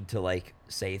you need to like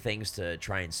say things to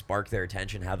try and spark their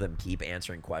attention, have them keep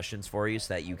answering questions for you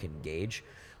so that you can gauge,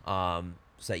 how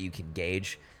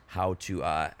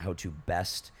to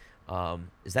best.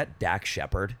 Is that Dak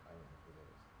Shepard?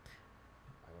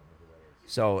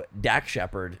 So Dak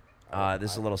Shepard.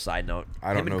 This is a little side note.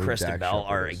 I don't Him know and who Kristen Dak Bell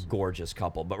Shepard are a is. gorgeous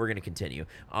couple, but we're going to continue.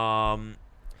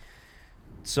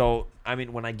 So, I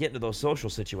mean, when I get into those social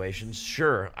situations,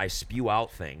 sure, I spew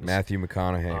out things. Matthew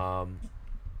McConaughey.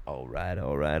 All right.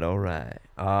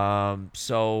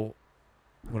 So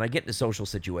when I get into social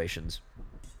situations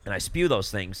and I spew those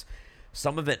things,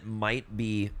 some of it might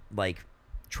be like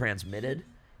transmitted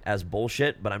as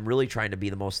bullshit, but I'm really trying to be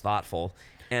the most thoughtful.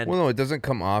 And Well, no, it doesn't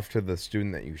come off to the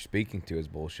student that you're speaking to as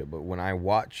bullshit, but when I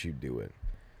watch you do it,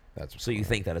 that's what's so you going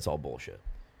think that it's all bullshit?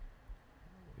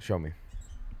 on. Show me.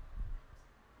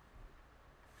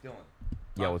 Dylan.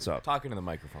 Yeah, what's up? Talking to the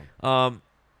microphone.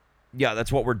 Yeah,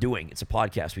 that's what we're doing. It's a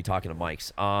podcast. We talking to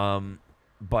mics.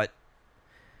 But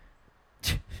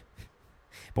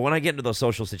but when I get into those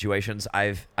social situations,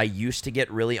 I used to get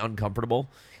really uncomfortable.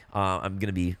 I'm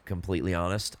gonna be completely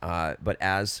honest. But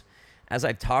as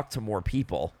I've talked to more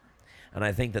people, and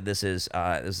I think that this is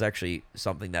actually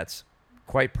something that's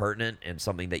quite pertinent and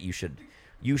something that you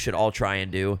should all try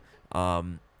and do.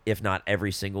 If not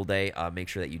every single day, make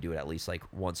sure that you do it at least like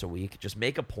once a week. Just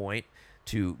make a point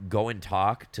to go and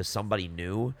talk to somebody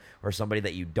new or somebody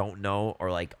that you don't know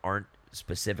or like aren't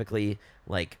specifically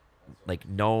like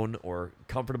known or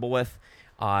comfortable with,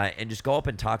 and just go up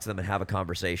and talk to them and have a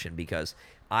conversation, because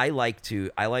I like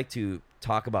to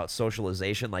talk about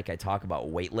socialization like I talk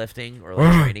about weightlifting or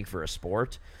like training for a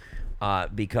sport,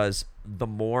 because the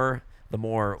more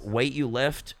weight you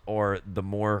lift or the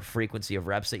more frequency of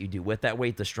reps that you do with that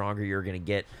weight, the stronger you're going to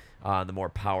get, the more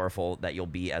powerful that you'll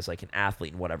be as like an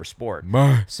athlete in whatever sport.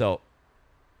 So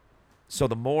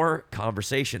the more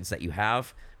conversations that you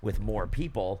have with more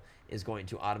people is going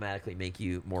to automatically make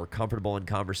you more comfortable in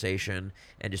conversation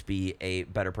and just be a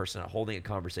better person at holding a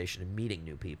conversation and meeting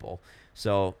new people.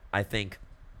 So I think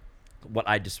what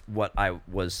I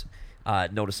was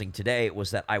noticing today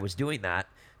was that I was doing that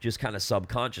just kind of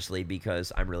subconsciously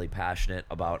because I'm really passionate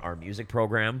about our music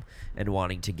program and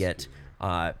wanting to get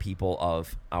people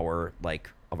of our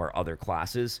other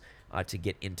classes to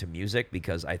get into music,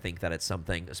 because I think that it's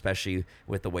something, especially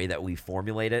with the way that we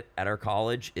formulate it at our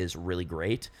college, is really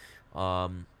great.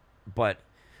 But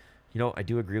I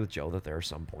do agree with Joe that there are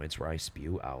some points where I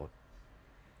spew out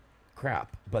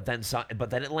crap, but then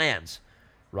it lands,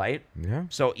 right? Yeah.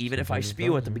 So even if I Sometimes it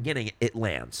spew at does, the beginning, it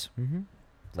lands. Mm-hmm.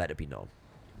 Let it be known.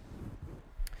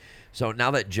 So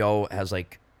now that Joe has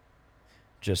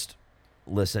just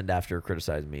listened after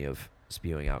criticizing me of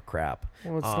spewing out crap.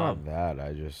 Well, it's not that.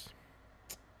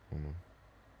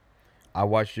 I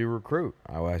watched you recruit.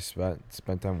 I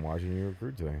spent time watching you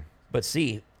recruit today. But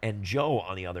see, and Joe,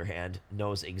 on the other hand,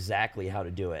 knows exactly how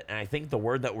to do it. And I think the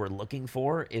word that we're looking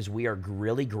for is we are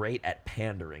really great at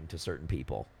pandering to certain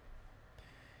people.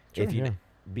 Sure,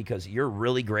 Because you're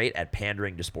really great at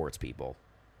pandering to sports people.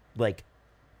 Like,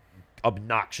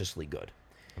 obnoxiously good.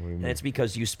 And it's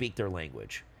because you speak their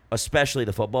language, especially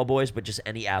the football boys, but just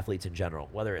any athletes in general,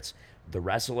 whether it's the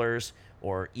wrestlers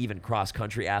or even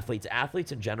cross-country athletes.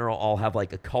 Athletes in general all have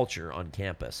like a culture on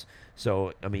campus.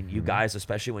 So, I mean, you guys,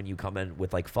 especially when you come in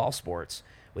with like fall sports,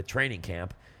 with training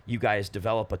camp, you guys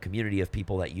develop a community of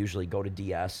people that usually go to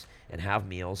DS and have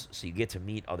meals, so you get to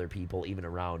meet other people even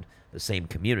around the same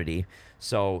community.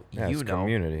 So, it's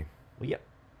community. Well, yeah.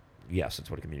 Yes, that's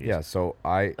what a community Yeah, is. so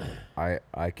I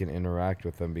can interact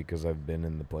with them because I've been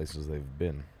in the places they've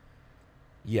been.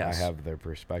 Yes. I have their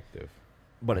perspective.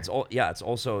 But it's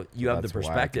also you have the That's why I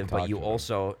can perspective, but talk you to them.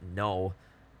 also know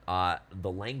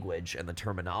the language and the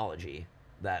terminology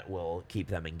that will keep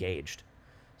them engaged.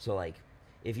 So like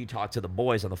if you talk to the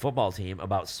boys on the football team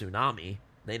about tsunami,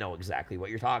 they know exactly what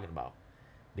you're talking about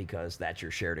because that's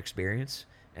your shared experience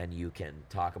and you can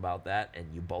talk about that and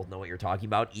you both know what you're talking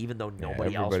about, even though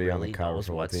nobody else Everybody really on the Cobber knows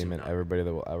football what team tsunami. and everybody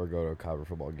that will ever go to a Cobber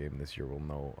football game this year will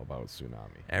know about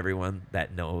tsunami. Everyone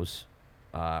that knows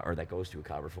or that goes to a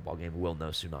Cobber football game will know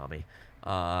tsunami.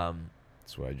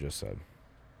 That's what I just said.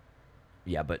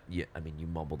 Yeah, but you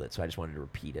mumbled it, so I just wanted to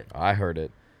repeat it. I heard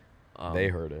it. They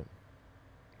heard it.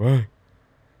 What?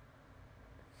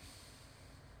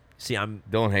 See,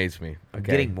 Dylan hates me. I'm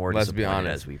Okay? getting more Let's be disappointed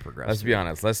honest. as we progress. Let's be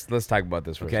honest. Let's talk about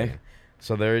this for Okay. a second.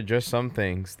 So there are just some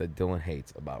things that Dylan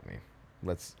hates about me.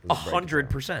 Let's break it down.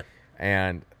 100%.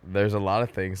 And there's a lot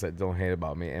of things that Dylan hates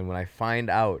about me. And when I find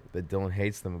out that Dylan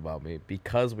hates them about me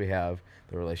because we have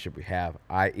the relationship we have,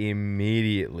 I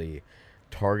immediately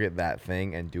target that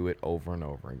thing and do it over and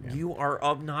over again. You are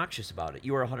obnoxious about it.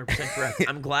 You are 100% correct.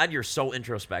 I'm glad you're so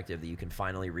introspective that you can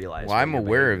finally realize. Well, what I'm your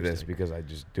aware of behavior is this doing. because I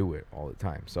just do it all the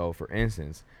time. So, for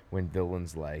instance, when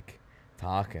Dylan's like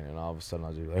talking, and all of a sudden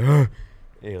I'll just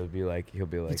be like, he'll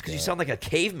be like, It's because you sound like a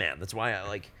caveman. That's why I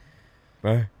like.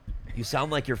 "Huh?" You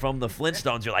sound like you're from the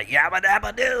Flintstones. You're like, yabba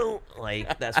dabba doo.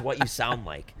 Like, that's what you sound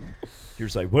like. You're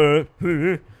just like, what?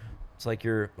 It's like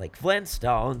you're like,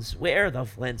 Flintstones. We're the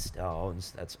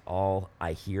Flintstones. That's all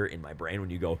I hear in my brain when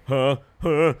you go, huh,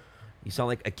 huh. You sound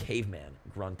like a caveman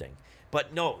grunting.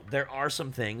 But no, there are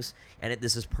some things, and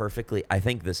this is perfectly, I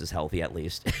think this is healthy at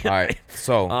least. All right,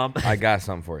 so I got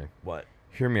something for you. What?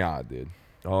 Hear me out, dude.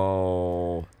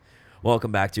 Oh,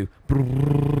 welcome back to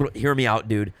Hear Me Out,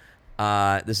 dude.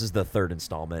 This is the third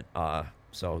installment.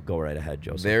 So go right ahead,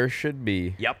 Joseph. There should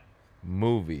be Yep.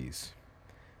 movies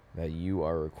that you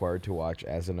are required to watch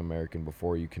as an American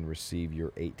before you can receive your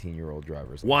 18-year-old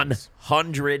driver's license.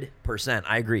 100%.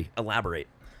 I agree. Elaborate.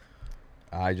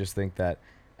 I just think that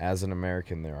as an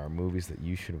American, there are movies that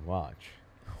you should watch.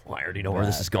 Well, I already know where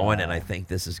this is going, and I think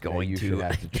this is going you to, should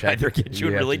have to check, either get you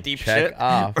in really deep shit,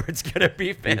 off or it's going to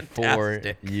be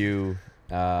fantastic.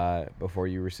 Before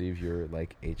you receive your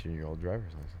 18-year-old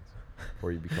driver's license,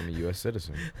 before you become a U.S.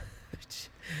 citizen.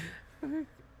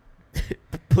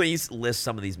 Please list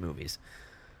some of these movies.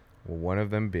 Well, one of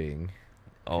them being,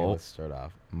 let's start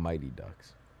off, Mighty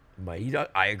Ducks. Mighty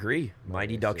Ducks. I agree.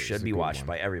 Mighty Ducks should be watched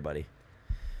by everybody.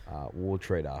 We'll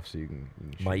trade off so you can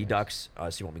Mighty Ducks. So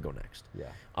you want me to go next?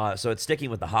 Yeah. So it's sticking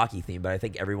with the hockey theme, but I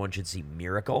think everyone should see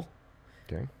Miracle.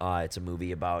 Okay. It's a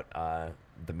movie about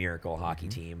the Miracle hockey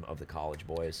team of the college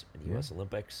boys in the U.S.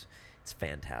 Olympics. It's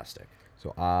fantastic.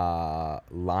 So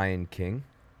Lion King,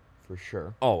 for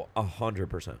sure. Oh,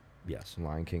 100%. Yes.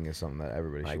 Lion King is something that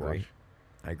everybody should watch.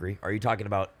 I agree. Are you talking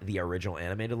about the original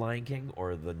animated Lion King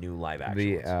or the new live action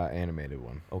The ones? animated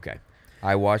one. Okay.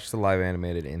 I watched the live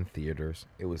animated in theaters.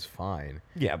 It was fine.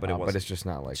 Yeah, but it's just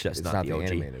not like it's not the OG.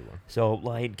 animated one. So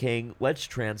Lion King. Let's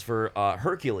transfer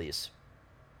Hercules.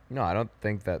 No, I don't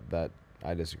think that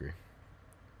I disagree.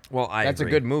 Well, That's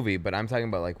agree. a good movie, but I'm talking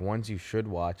about ones you should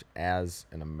watch as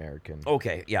an American.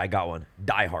 Okay, yeah, I got one.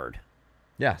 Die Hard.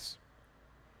 Yes.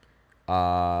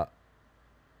 No,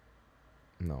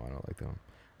 I don't like that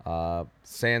one.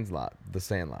 Sandlot. The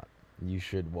Sandlot. You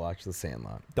should watch The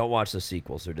Sandlot. Don't watch the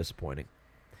sequels; they're disappointing.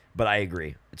 But I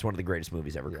agree; it's one of the greatest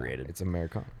movies ever created. It's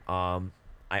Americana.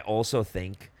 I also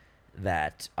think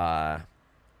that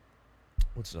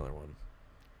what's another one?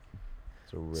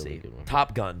 It's a really good one.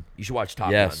 Top Gun. You should watch Top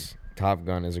Gun. Yes, Top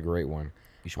Gun is a great one.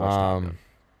 You should watch Top Gun.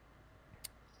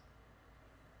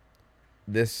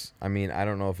 I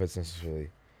don't know if it's necessarily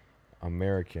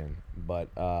American, but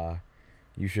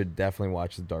you should definitely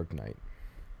watch The Dark Knight.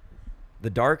 The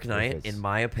Dark Knight, in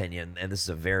my opinion, and this is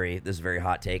a very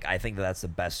hot take, I think that's the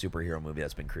best superhero movie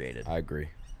that's been created. I agree.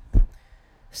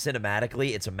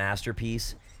 Cinematically, it's a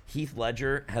masterpiece. Heath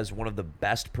Ledger has one of the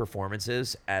best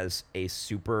performances as a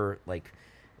super a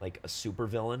super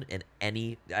villain in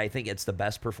any. I think it's the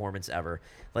best performance ever.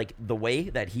 Like, the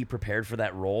way that he prepared for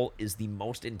that role is the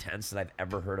most intense that I've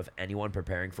ever heard of anyone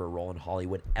preparing for a role in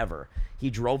Hollywood ever.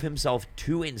 He drove himself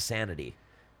to insanity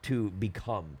to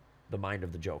become the mind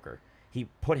of the Joker. He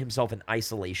put himself in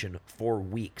isolation for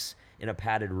weeks in a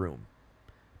padded room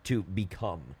to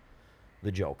become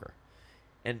the Joker.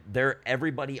 And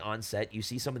everybody on set, you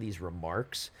see some of these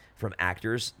remarks from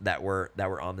actors that were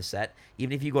on the set.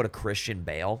 Even if you go to Christian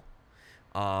Bale,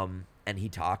 and he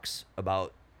talks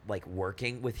about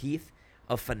working with Heath,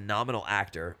 a phenomenal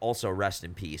actor. Also, rest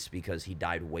in peace because he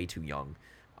died way too young.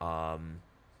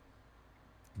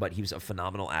 But he was a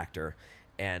phenomenal actor,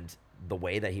 and the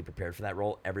way that he prepared for that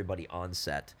role, everybody on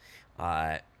set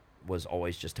was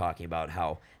always just talking about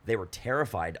how they were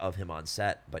terrified of him on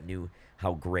set, but knew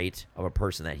how great of a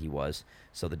person that he was.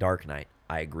 So The Dark Knight,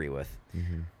 I agree with.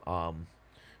 Mm-hmm.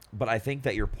 But I think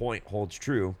that your point holds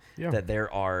true. Yeah. That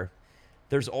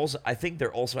there's also, I think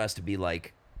there also has to be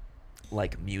like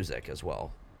music as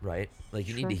well, right? Like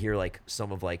you need to hear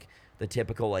some of the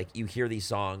typical, you hear these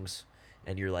songs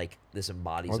and you're like, this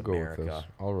embodies I'll America. go with this.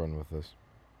 I'll run with this.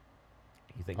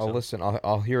 You think I'll so? listen.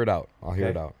 I'll hear it out. I'll hear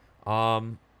it out.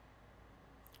 Let's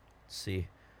see.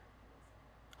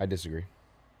 I disagree.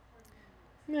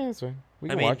 Yeah, that's fine. We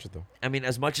can watch it though. I mean,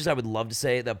 as much as I would love to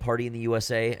say that Party in the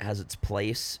USA has its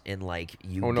place in you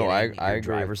getting I your agree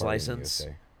driver's with Party in the license.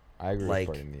 USA. I agree with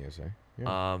Party in the USA.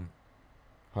 Yeah.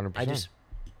 100%.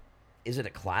 Is it a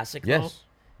classic? Yes.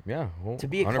 Though? Yeah. Well, To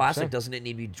be a 100%. classic, doesn't it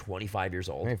need to be 25 years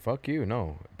old? Hey, fuck you.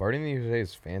 No. Party in the USA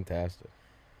is fantastic.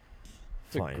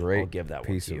 It's Fine, a great I'll give that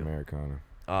piece one of to you.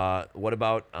 Americana. What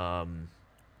about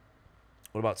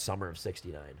Summer of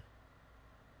 '69?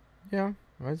 Yeah,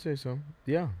 I'd say so.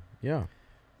 Yeah.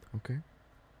 Okay.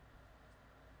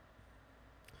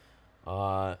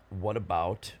 What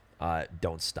about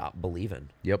Don't Stop Believin'?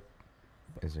 Yep.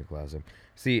 Instant classic.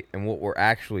 See, and what we're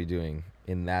actually doing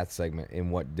in that segment, in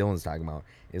what Dylan's talking about,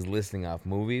 is listing off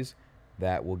movies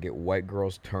that will get white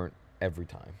girls turned every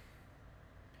time.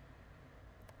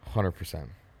 100%.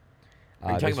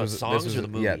 Are you talking about songs or the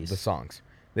movies? Yeah, the songs.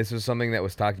 This was something that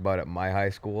was talked about at my high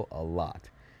school a lot.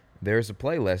 There's a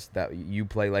playlist that you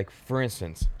play, like, for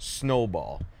instance,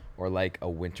 Snowball, or like a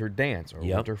winter dance, or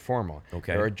winter formal.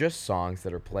 Okay. There are just songs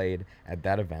that are played at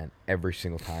that event every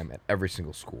single time at every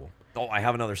single school. Oh, I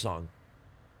have another song.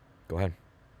 Go ahead.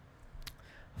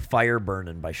 Fire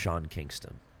Burnin' by Sean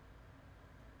Kingston.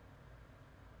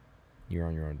 You're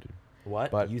on your own, dude. What?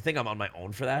 But you think I'm on my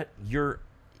own for that?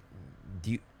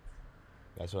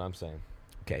 That's what I'm saying.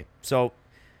 Okay, so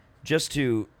just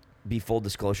to be full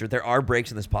disclosure, there are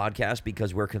breaks in this podcast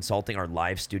because we're consulting our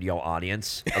live studio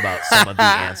audience about some of the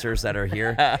answers that are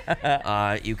here.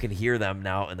 You can hear them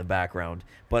now in the background.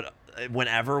 But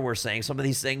whenever we're saying some of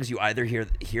these things, you either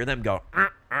hear them go,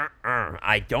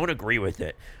 I don't agree with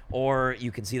it. Or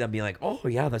you can see them being like, oh,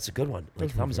 yeah, that's a good one. Like,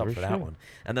 That's thumbs my up for favorite that shit. one.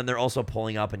 And then they're also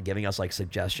pulling up and giving us, like,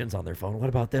 suggestions on their phone. What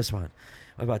about this one?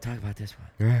 What about talk about this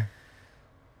one?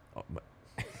 Oh,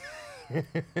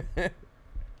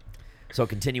 so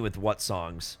continue with what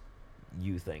songs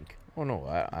you think. Oh no,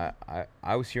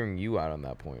 I was hearing you out on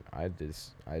that point.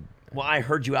 Well, I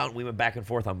heard you out and we went back and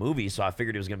forth on movies, so I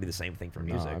figured it was going to be the same thing for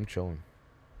No, music. I'm chilling.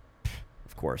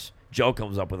 Of course. Joe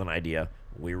comes up with an idea,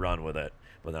 we run with it,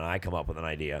 but then I come up with an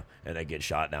idea and I get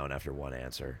shot down after one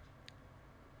answer.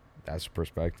 That's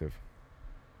perspective.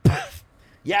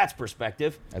 Yeah, it's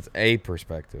perspective. That's a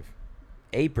perspective.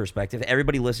 A perspective.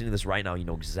 Everybody listening to this right now, you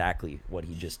know exactly what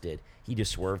he just did. He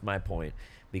just swerved my point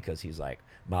because he's like,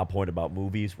 my point about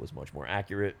movies was much more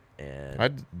accurate. And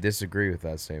I disagree with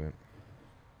that statement.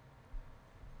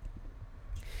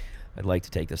 I'd like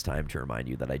to take this time to remind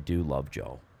you that I do love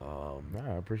Joe.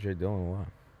 I appreciate Dylan a lot.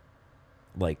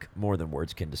 Like, more than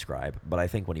words can describe. But I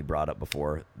think when he brought up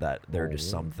before that there are just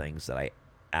yeah. some things that I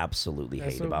absolutely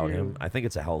That's hate so about him. cute. I think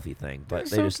it's a healthy thing. But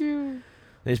That's they so just cute.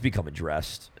 they just become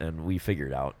addressed, and we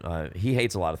figured out. He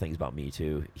hates a lot of things about me,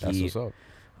 too. That's what's up.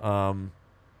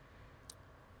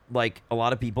 Like, a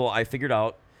lot of people, I figured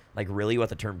out, like, really what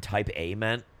the term type A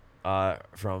meant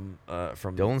from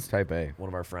Dylan's type A. one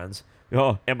of our friends.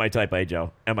 Oh, am I type A,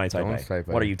 Joe? Am I type Dylan's A? type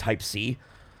A. What are you, type C?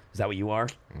 Is that what you are?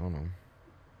 I don't know.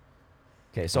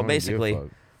 Okay, so I don't give a basically, fuck,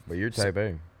 but you're type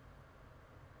A.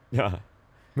 yeah.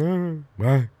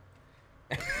 Why?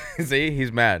 See,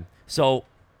 he's mad. So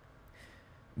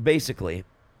basically,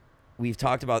 we've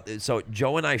talked about so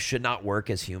Joe and I should not work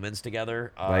as humans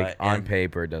together. Like on and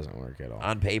paper, it doesn't work at all.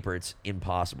 on paper, it's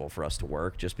impossible for us to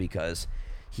work just because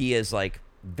he is like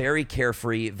very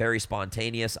carefree, very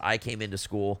spontaneous. I came into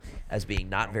school as being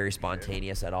not very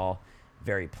spontaneous at all,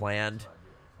 very planned.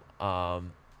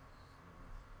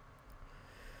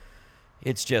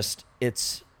 It's just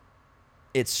it's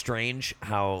strange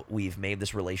how we've made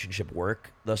this relationship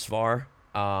work thus far.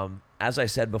 As I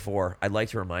said before, I'd like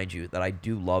to remind you that I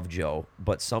do love Joe,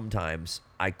 but sometimes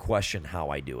I question how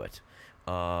I do it.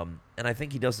 And I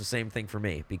think he does the same thing for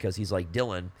me because he's like,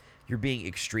 Dylan, you're being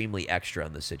extremely extra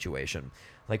in this situation.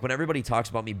 Like when everybody talks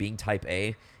about me being type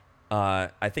A,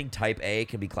 I think type A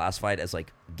can be classified as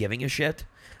like giving a shit,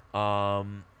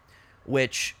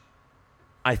 which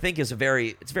I think is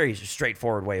it's a very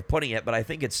straightforward way of putting it, but I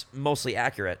think it's mostly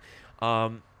accurate.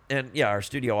 And yeah, our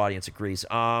studio audience agrees.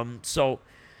 So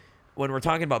when we're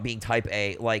talking about being type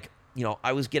A, like, you know,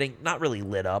 I was getting not really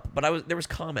lit up, but there was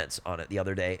comments on it the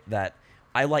other day that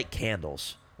I like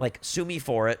candles. Like, sue me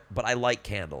for it, but I like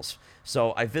candles.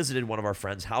 So I visited one of our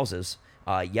friends' houses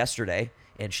yesterday,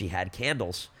 and she had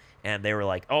candles, and they were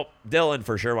like, oh, Dylan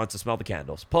for sure wants to smell the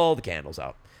candles. Pull the candles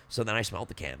out. So then I smelled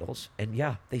the candles, and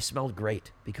yeah, they smelled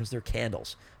great because they're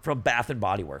candles from Bath and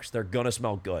Body Works. They're going to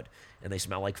smell good, and they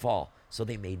smell like fall. So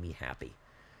they made me happy.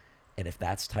 And if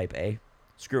that's type A,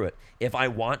 screw it. If I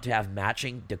want to have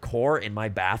matching decor in my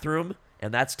bathroom,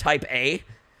 and that's type A,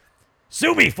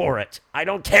 sue me for it. I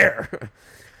don't care.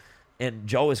 And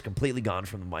Joe is completely gone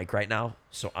from the mic right now,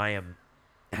 so I am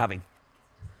having...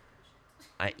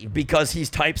 because he's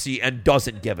type C and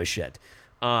doesn't give a shit.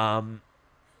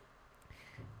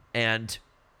 And,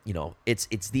 you know, it's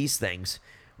these things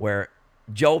where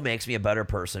Joe makes me a better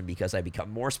person because I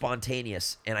become more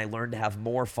spontaneous and I learn to have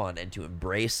more fun and to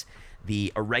embrace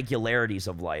the irregularities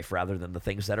of life rather than the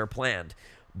things that are planned.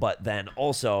 But then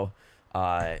also,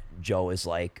 Joe is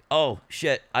like, oh,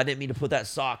 shit, I didn't mean to put that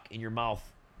sock in your mouth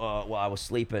while I was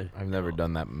sleeping. I've never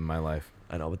done that in my life.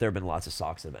 I know, but there have been lots of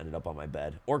socks that have ended up on my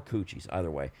bed. Or coochies, either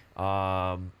way.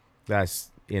 That's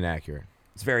inaccurate.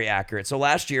 It's very accurate. So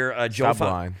last year, Stop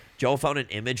lying. Joe found an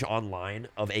image online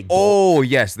of a Oh,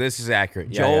 yes, this is accurate.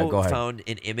 Yeah, Joe go ahead. found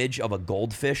an image of a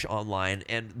goldfish online,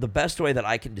 and the best way that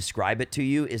I can describe it to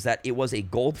you is that it was a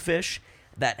goldfish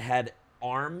that had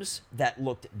arms that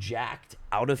looked jacked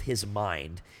out of his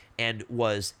mind and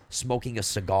was smoking a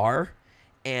cigar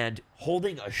and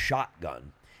holding a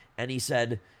shotgun. And he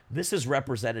said, this is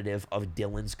representative of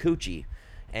Dylan's coochie.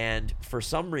 And for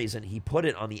some reason, he put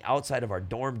it on the outside of our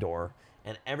dorm door,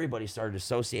 and everybody started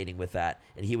associating with that.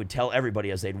 And he would tell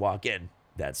everybody as they'd walk in,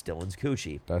 that's Dylan's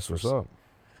coochie. That's what's up.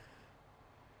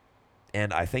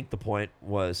 And I think the point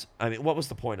was, I mean, what was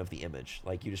the point of the image?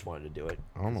 Like, you just wanted to do it.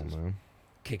 I don't know, man.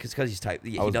 Okay, because he's type.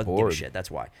 He was doesn't give a bored. shit.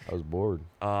 That's why. I was bored.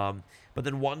 But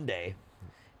then one day,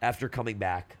 after coming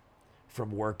back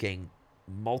from working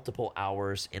multiple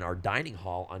hours in our dining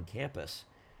hall on campus,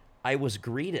 I was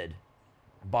greeted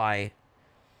by,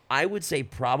 I would say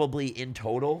probably in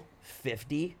total,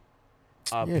 50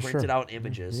 printed out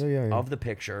images of the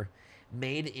picture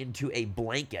made into a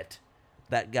blanket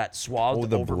that got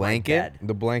swathed over my bed.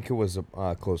 The blanket was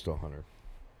close to 100.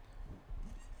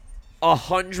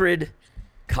 100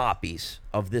 copies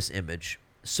of this image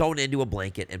sewn into a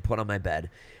blanket and put on my bed,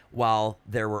 while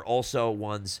there were also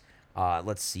ones,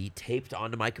 taped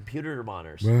onto my computer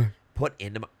monitors, put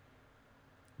into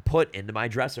my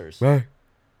dressers.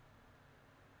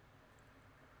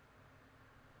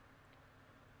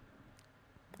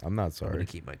 I'm not sorry. I'm gonna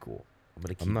keep my cool.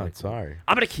 I'm not sorry.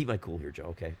 I'm gonna keep my cool here, Joe.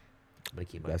 Okay, I'm gonna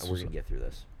keep my. That's We're gonna get through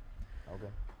this.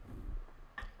 Okay.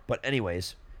 But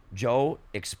anyways, Joe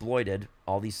exploited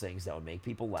all these things that would make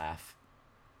people laugh.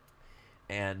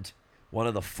 And one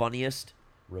of the funniest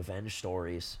revenge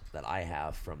stories that I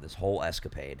have from this whole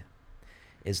escapade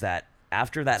is that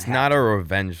after that It's not a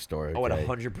revenge story. Oh, it okay?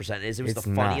 100% is. It was It's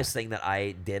the funniest not. thing that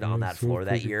I did on that floor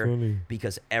that year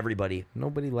because everybody.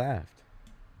 Nobody laughed.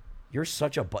 You're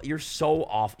such a you're so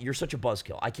off. You're such a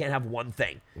buzzkill. I can't have one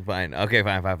thing. Fine. Okay,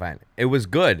 fine. It was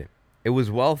good. It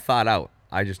was well thought out.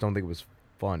 I just don't think it was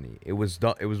funny. It was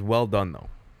well done though.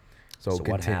 So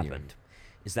continue. What happened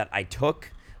is that I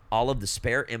took all of the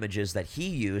spare images that he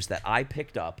used that I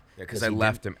picked up. Yeah, because I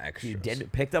left him extras. He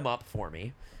didn't pick them up for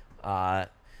me.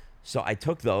 So I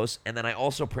took those, and then I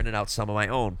also printed out some of my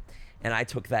own. And I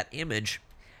took that image,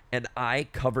 and I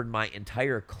covered my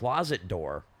entire closet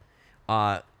door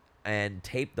and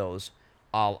taped those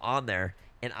all on there.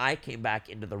 And I came back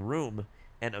into the room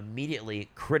and immediately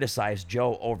criticized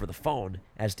Joe over the phone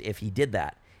as to if he did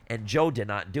that. And Joe did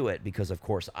not do it because, of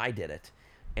course, I did it.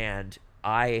 And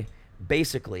I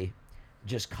basically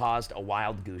just caused a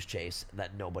wild goose chase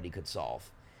that nobody could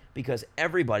solve. Because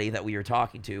everybody that we were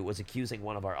talking to was accusing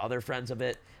one of our other friends of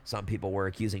it. Some people were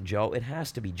accusing Joe. It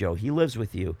has to be Joe. He lives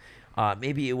with you.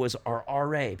 Maybe it was our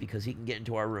RA because he can get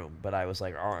into our room. But I was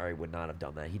like, RA would not have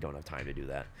done that. He don't have time to do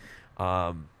that.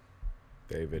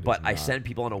 David. But I sent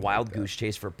people on a wild goose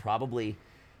chase for probably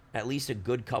at least a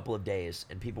good couple of days,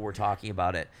 and people were talking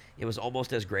about it. It was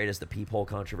almost as great as the peephole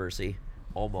controversy.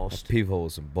 Almost. Peephole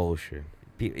was some bullshit.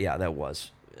 Yeah, that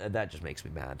was. That just makes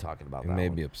me mad talking about that. It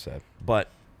made me upset. But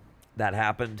that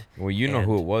happened. Well, you know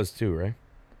who it was too, right?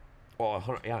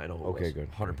 Well, yeah, I know who it was. Okay,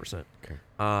 good. 100%.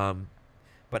 Okay.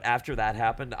 But after that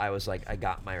happened, I was like, I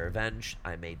got my revenge.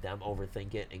 I made them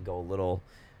overthink it and go a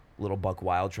little buck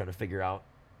wild trying to figure out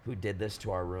who did this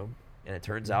to our room. And it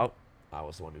turns out I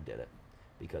was the one who did it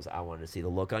because I wanted to see the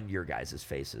look on your guys'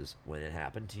 faces when it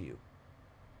happened to you.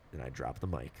 And I dropped the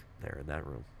mic there in that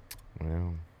room.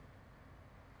 Well,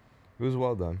 it was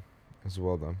well done. It was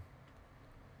well done.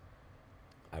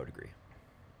 I would agree.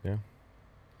 Yeah.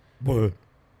 What?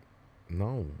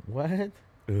 No. What?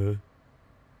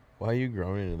 Why are you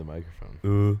groaning into the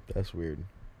microphone? That's weird.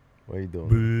 What are you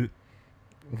doing?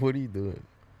 What are you doing?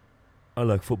 I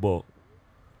like football.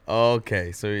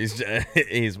 Okay, so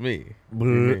he's me.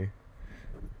 Me.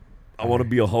 I want to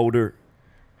be a holder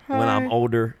when I'm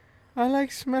older. I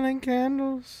like smelling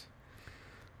candles.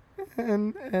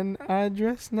 And I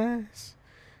dress nice.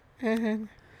 And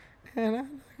I like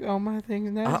all my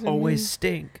things nice. I always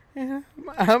stink. Yeah,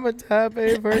 I'm a type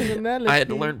A personality. I had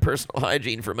to learn personal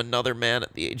hygiene from another man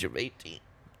at the age of 18.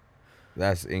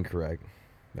 That's incorrect.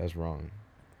 That's wrong.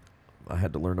 I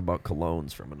had to learn about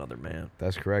colognes from another man.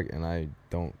 That's correct, and I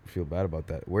don't feel bad about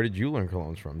that. Where did you learn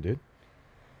colognes from, dude?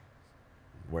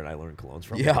 Where did I learn colognes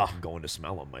from? Yeah. I'm going to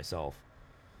smell them myself.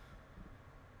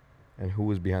 And who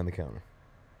was behind the counter?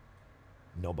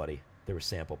 Nobody. There were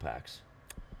sample packs.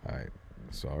 All right.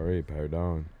 Sorry,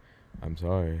 pardon. I'm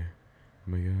sorry.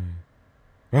 Oh my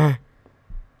God.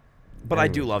 But I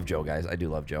do love Joe, guys. I do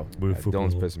love Joe.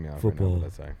 Dylan's pissing me off right now, but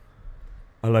that's all right.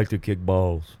 I like to kick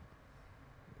balls.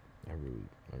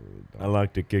 I I really don't.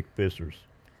 like to kick fisters.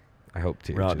 I hope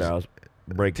TH Roundhouse,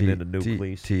 breaking into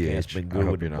nucleus. Can't been I good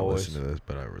hope with you're the not boys. listening to this,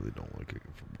 but I really don't like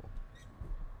kicking football.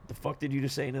 The fuck did you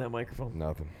just say into that microphone?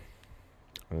 Nothing.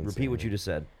 I didn't say Repeat what you anything. just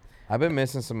said. I've been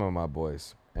missing some of my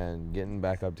boys, and getting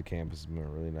back up to campus has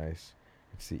been really nice.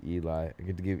 I see Eli. I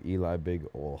get to give Eli big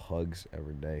old hugs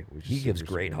every day, which He is gives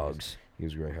super, great super nice. hugs. He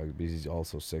gives great hugs, because he's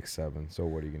also 6'7". So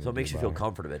what are you gonna do? So it makes you feel about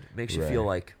comforted. It makes you Right. feel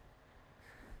like,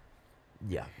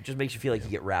 yeah, it just makes you feel like you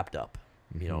get wrapped up,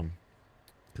 it? you know,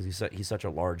 because he's such a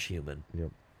large human.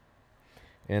 Yep.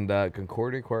 And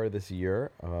Concordia Choir this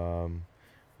year,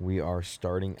 we are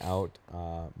starting out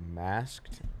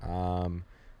masked,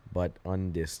 but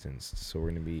undistanced. So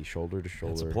we're going to be shoulder to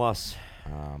shoulder. That's a plus.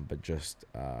 But just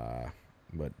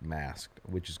but masked,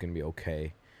 which is going to be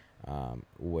okay.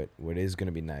 What is going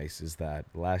to be nice is that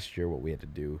last year what we had to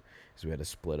do is we had to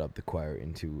split up the choir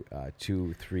into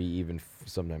 2, 3, even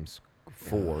sometimes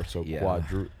 4, so Yeah.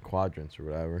 quadrants or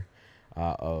whatever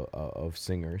of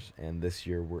singers. And this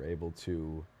year we're able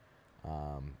to,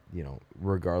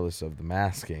 regardless of the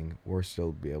masking, we're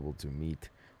still be able to meet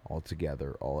all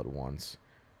together all at once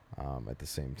at the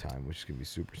same time, which is going to be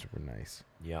super, super nice.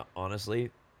 Yeah,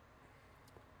 honestly,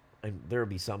 and there will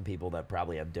be some people that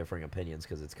probably have differing opinions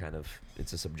because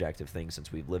it's a subjective thing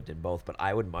since we've lived in both. But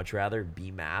I would much rather be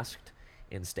masked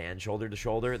and stand shoulder to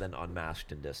shoulder than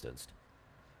unmasked and distanced.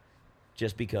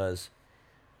 Just because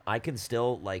I can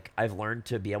still, I've learned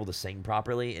to be able to sing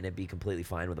properly and it be completely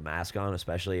fine with a mask on,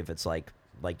 especially if it's like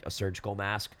a surgical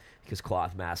mask, because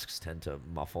cloth masks tend to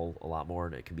muffle a lot more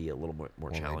and it can be a little more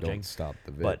Well, they challenging. don't stop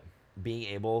the vid. But being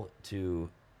able to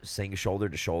sing shoulder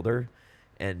to shoulder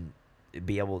and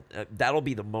be able, that'll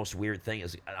be the most weird thing,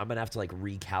 is I'm gonna have to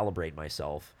recalibrate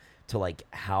myself to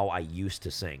how I used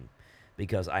to sing,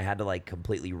 because I had to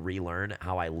completely relearn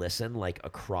how I listen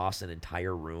across an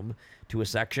entire room to a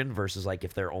section versus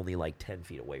if they're only 10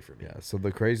 feet away from me. Yeah, so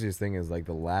the craziest thing is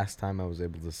the last time I was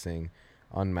able to sing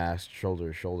unmasked shoulder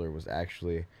to shoulder was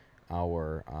actually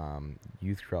our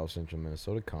Youth Chorale Central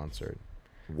Minnesota concert.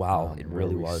 Wow, it where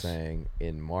really we was. sang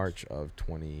in March of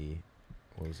 20.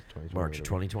 What was it? 2020. March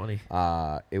 2020.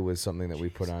 It was something that we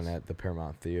put on at the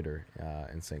Paramount Theater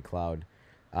in St. Cloud,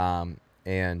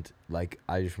 and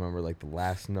I just remember the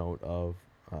last note of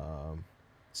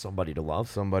Somebody to love.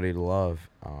 Somebody to Love,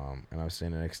 and I was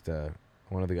standing next to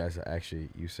one of the guys that actually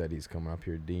you said he's coming up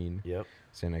here, Dean. Yep.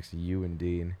 Standing next to you and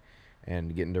Dean,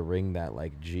 and getting to ring that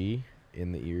G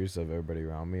in the ears of everybody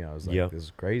around me. I was like, Yep. This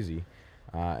is crazy.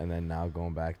 And then now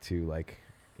going back to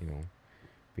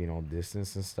being all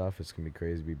distance and stuff, it's gonna be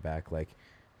crazy to be back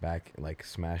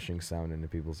smashing sound into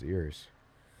people's ears,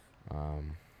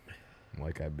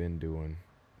 like I've been doing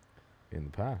in the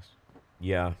past.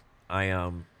 Yeah,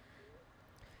 I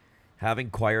having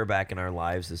choir back in our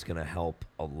lives is gonna help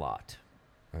a lot.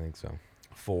 I think so.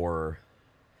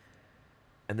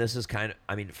 And this is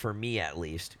for me at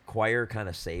least, choir kind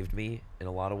of saved me in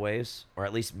a lot of ways, or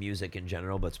at least music in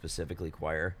general, but specifically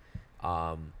choir.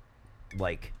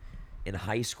 In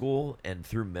high school and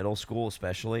through middle school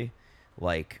especially,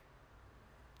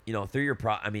 through your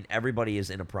everybody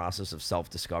is in a process of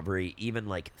self-discovery, even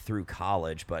through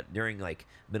college, but during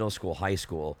middle school, high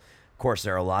school, of course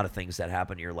there are a lot of things that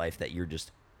happen in your life that you're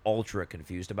just ultra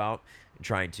confused about and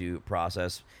trying to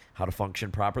process how to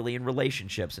function properly in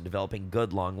relationships and developing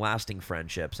good long-lasting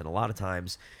friendships. And a lot of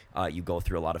times you go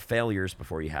through a lot of failures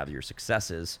before you have your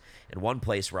successes. And one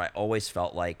place where I always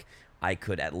felt like I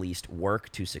could at least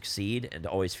work to succeed and to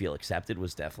always feel accepted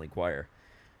was definitely choir.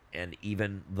 And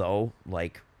even though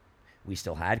we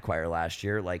still had choir last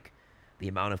year, the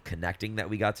amount of connecting that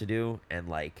we got to do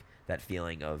and that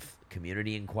feeling of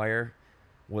community in choir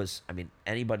was,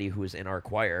 anybody who was in our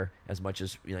choir, as much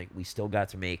as we still got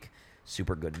to make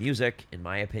super good music, in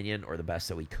my opinion, or the best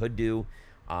that we could do,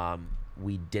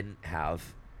 we didn't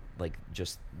have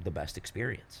just the best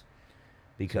experience.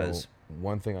 Because So,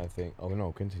 one thing I think, oh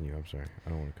no, continue. I'm sorry, I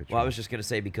don't want to cut you. well, I off. was just gonna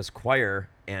say, because choir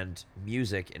and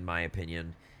music, in my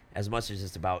opinion, as much as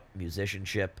it's about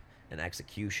musicianship and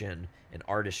execution and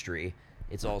artistry,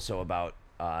 it's also about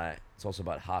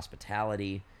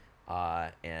hospitality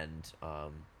and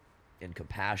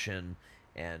compassion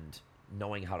and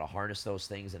knowing how to harness those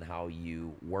things and how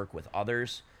you work with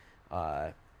others.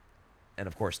 And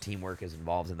of course, teamwork is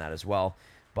involved in that as well.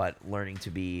 But learning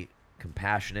to be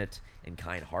compassionate and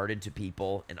kind-hearted to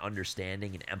people and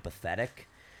understanding and empathetic,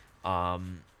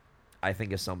 I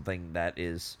think is something that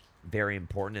is very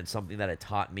important and something that it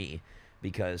taught me,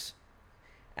 because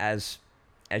as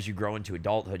you grow into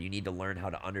adulthood, you need to learn how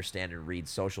to understand and read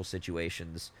social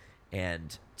situations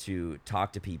and to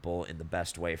talk to people in the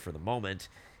best way for the moment,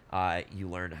 You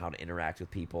learn how to interact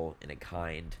with people in a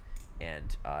kind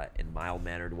and in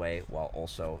mild-mannered way while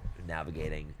also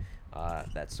navigating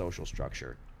that social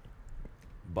structure.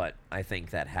 But I think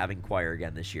that having choir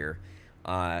again this year,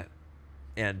 and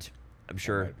I'm That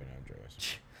sure, might have been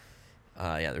Andreas.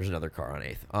 yeah, there's another car on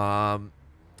 8th.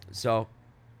 So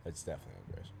It's definitely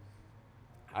Andreas.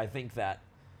 I think that,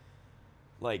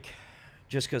 like,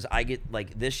 just because I get,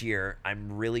 like, this year,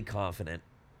 I'm really confident,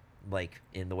 like,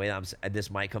 in the way that this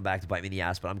might come back to bite me in the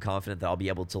ass, but I'm confident that I'll be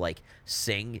able to, like,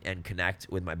 sing and connect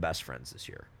with my best friends this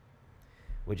year,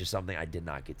 which is something I did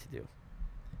not get to do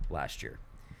last year.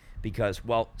 Because,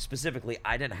 well, specifically,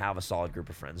 I didn't have a solid group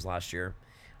of friends last year.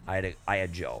 I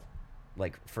had Joe,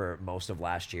 like, for most of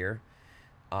last year.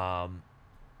 But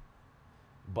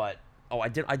I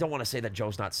don't want to say that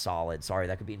Joe's not solid. Sorry,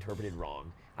 that could be interpreted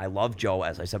wrong. I love Joe,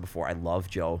 as I said before. I love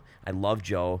Joe.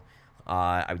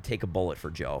 I would take a bullet for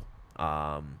Joe.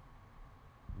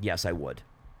 Yes, I would.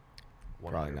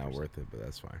 Probably not 100%. worth it, but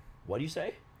that's fine. What do you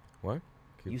say? What?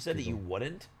 You said that you going.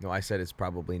 wouldn't? No, I said it's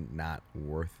probably not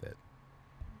worth it.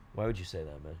 Why would you say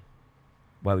that, man?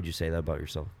 Why would you say that about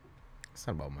yourself? It's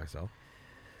not about myself.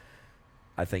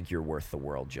 I think you're worth the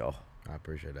world, Joe. I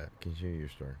appreciate that. Continue your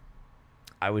story.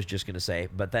 I was just going to say,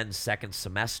 but then second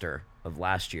semester of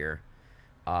last year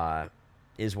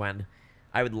is when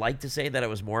I would like to say that it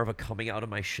was more of a coming out of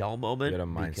my shell moment. You had a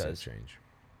mindset because change.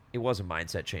 It was a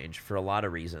mindset change for a lot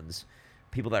of reasons.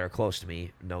 People that are close to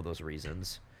me know those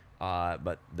reasons,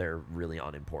 but they're really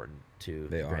unimportant to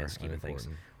the grand scheme of things.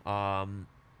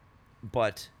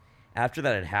 But after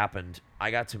that had happened,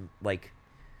 I got to, like,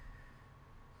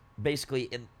 basically,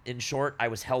 in short, I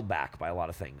was held back by a lot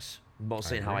of things,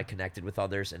 mostly in how I connected with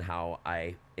others and how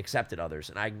I accepted others.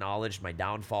 And I acknowledged my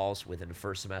downfalls within the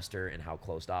first semester and how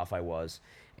closed off I was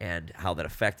and how that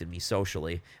affected me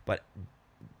socially. But,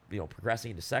 progressing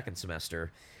into second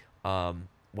semester,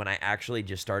 when I actually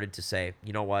just started to say,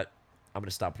 you know what, I'm going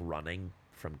to stop running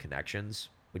from connections,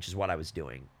 which is what I was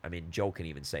doing. I mean, Joe can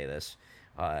even say this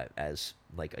as,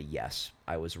 like, a yes.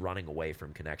 I was running away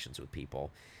from connections with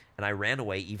people. And I ran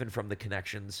away even from the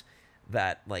connections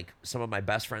that, like, some of my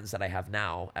best friends that I have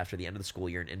now after the end of the school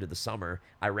year and into the summer,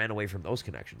 I ran away from those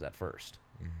connections at first.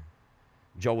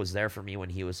 Mm-hmm. Joe was there for me when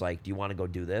he was like, do you want to go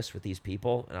do this with these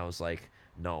people? And I was like,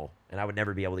 no. And I would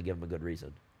never be able to give him a good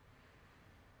reason.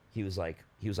 He was like,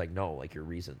 no, like, your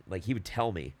reason. Like, he would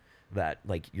tell me that,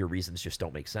 like, your reasons just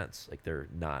don't make sense. Like, they're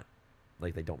not,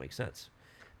 like, they don't make sense.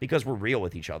 Because we're real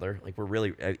with each other. Like, we're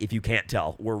really, if you can't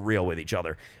tell, we're real with each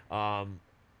other.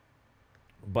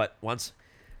 But once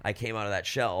I came out of that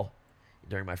shell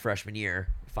during my freshman year,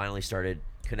 finally started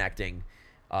connecting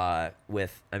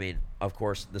with, I mean, of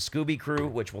course, the Scooby crew,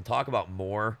 which we'll talk about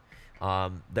more.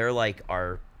 They're like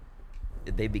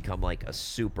they've become like a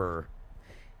super,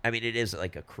 I mean, it is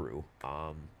like a crew.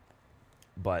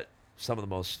 But some of the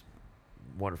most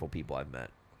wonderful people I've met,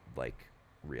 like,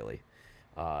 really.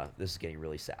 This is getting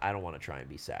really sad. I don't want to try and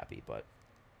be sappy, but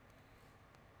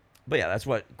yeah, that's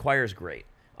what choir is great.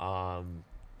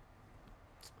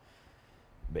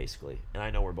 Basically, and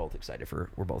I know we're both excited for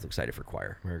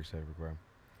choir. We're excited for choir.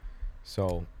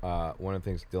 So one of the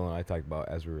things Dylan and I talked about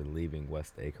as we were leaving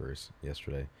West Acres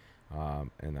yesterday,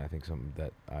 and I think something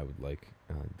that I would like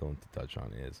Dylan to touch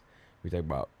on is we talked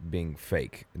about being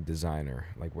fake designer,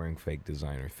 like wearing fake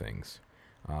designer things.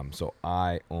 So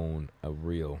I own a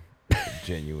real,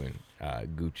 genuine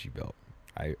Gucci belt.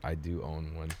 I do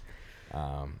own one.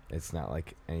 It's not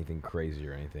like anything crazy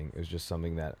or anything. It was just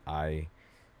something that I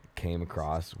came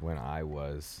across when I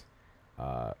was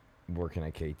working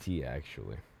at KT,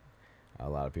 actually. A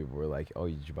lot of people were like, oh,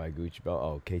 did you buy a Gucci belt?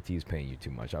 Oh, KT's paying you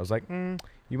too much. I was like,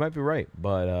 you might be right,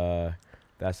 but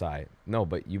that's all right. No,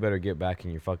 but you better get back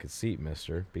in your fucking seat,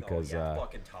 mister, because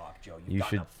fucking talk, Joe. You've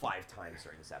gotten up 5 times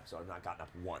during this episode. I've not gotten up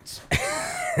once.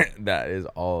 that is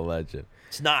all alleged.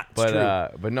 It's not. It's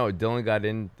true. But no, Dylan got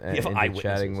into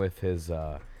chatting with his.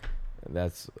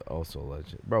 That's also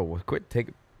alleged, bro.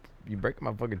 Quit you break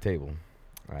my fucking table.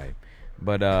 All right.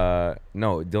 But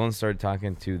no, Dylan started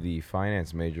talking to the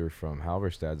finance major from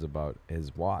Halberstad's about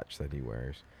his watch that he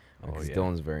wears. Because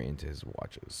Dylan's very into his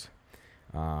watches.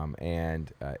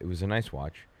 And it was a nice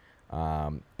watch.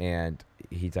 And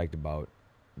he talked about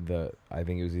I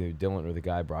think it was either Dylan or the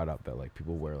guy brought up that, like,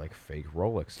 people wear, like, fake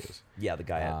Rolexes. Yeah, the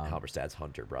guy at Halberstad's,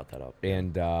 Hunter, brought that up.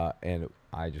 And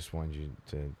I just wanted you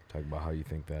to talk about how you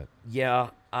think that.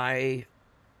 Yeah, I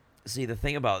see. The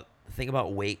thing about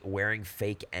wearing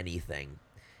fake anything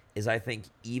is, I think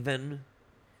even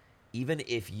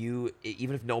if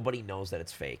nobody knows that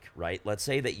it's fake, right? Let's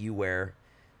say that you wear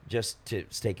just to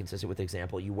stay consistent with the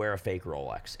example, you wear a fake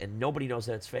Rolex and nobody knows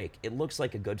that it's fake. It looks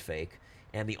like a good fake,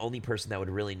 and the only person that would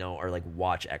really know are like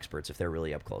watch experts if they're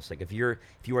really up close. Like if you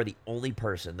are the only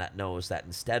person that knows that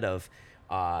instead of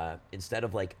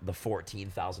like the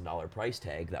 $14,000 price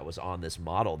tag that was on this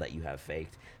model that you have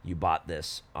faked, you bought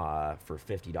this for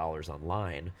 $50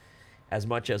 online. As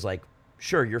much as like,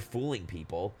 sure, you're fooling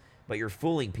people, but you're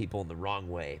fooling people in the wrong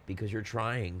way because you're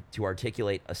trying to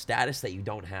articulate a status that you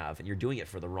don't have, and you're doing it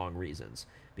for the wrong reasons.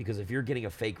 Because if you're getting a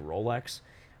fake Rolex,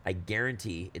 I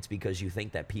guarantee it's because you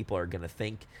think that people are going to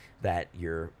think that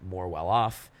you're more well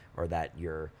off or that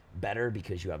you're better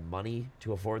because you have money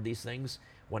to afford these things.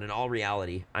 When in all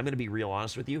reality, I'm going to be real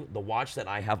honest with you, the watch that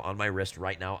I have on my wrist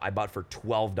right now, I bought for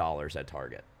 $12 at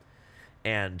Target.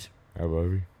 And I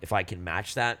love you. if I can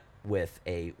match that with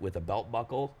a belt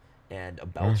buckle and a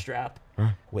belt strap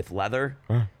with leather,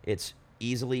 it's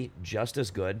easily just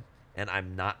as good, and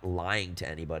I'm not lying to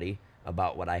anybody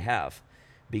about what I have,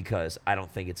 because I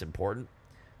don't think it's important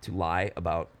to lie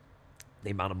about the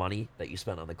amount of money that you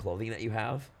spend on the clothing that you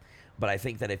have. But I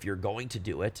think that if you're going to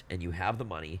do it and you have the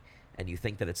money and you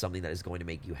think that it's something that is going to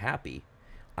make you happy,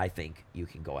 I think you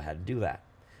can go ahead and do that.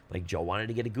 Like Joe wanted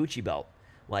to get a Gucci belt.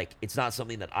 Like, it's not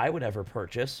something that I would ever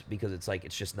purchase because it's like,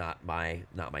 it's just not my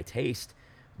taste,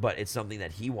 but it's something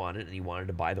that he wanted, and he wanted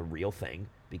to buy the real thing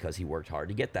because he worked hard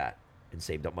to get that and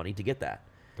saved up money to get that.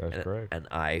 That's correct. And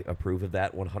I approve of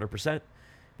that 100%.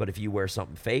 But if you wear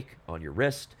something fake on your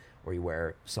wrist, or you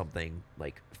wear something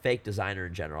like fake designer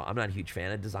in general, I'm not a huge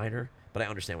fan of designer, but I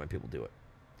understand why people do it.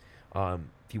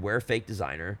 If you wear fake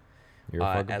designer, You're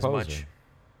a fucking poser.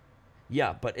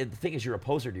 Yeah, but the thing is, you're a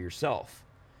poser to yourself.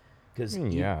 Because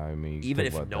even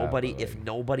if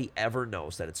nobody ever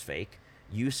knows that it's fake,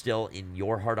 you still, in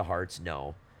your heart of hearts,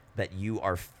 know that you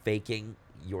are faking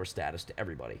your status to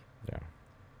everybody. Yeah.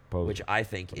 Poser. Which I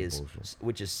think is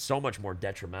so much more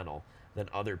detrimental than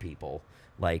other people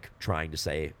like trying to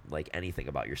say like anything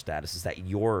about your status, is that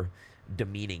you're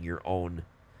demeaning your own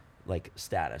like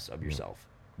status of yourself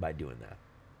by doing that.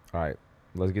 All right.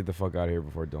 Let's get the fuck out of here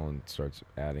before Dylan starts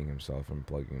adding himself and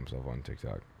plugging himself on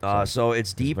TikTok. So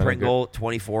it's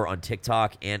dpringle24 on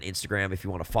TikTok and Instagram if you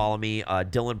want to follow me.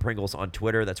 Dylan Pringle's on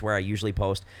Twitter. That's where I usually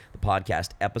post the podcast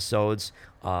episodes.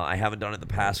 I haven't done it the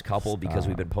past couple because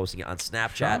we've been posting it on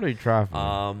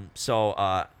Snapchat. So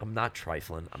I'm not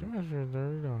trifling.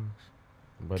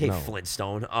 Okay, no.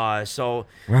 Flintstone. So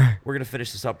we're going to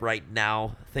finish this up right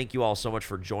now. Thank you all so much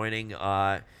for joining.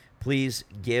 Please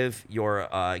give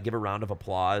a round of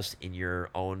applause in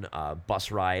your own bus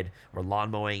ride or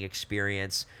lawn mowing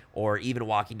experience, or even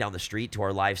walking down the street, to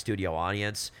our live studio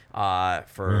audience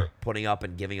for putting up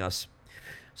and giving us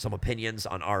some opinions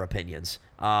on our opinions.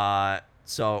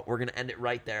 So we're going to end it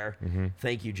right there. Mm-hmm.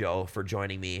 Thank you, Joe, for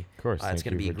joining me. Of course. It's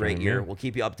going to be a great year. We'll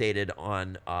keep you updated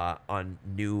on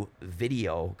new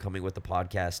video coming with the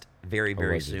podcast very,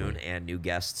 very soon, and new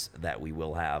guests that we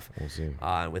will have. We'll see.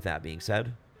 And with that being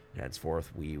said,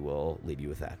 henceforth, we will leave you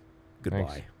with that.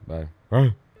 Goodbye. Thanks.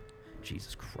 Bye.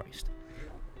 Jesus Christ.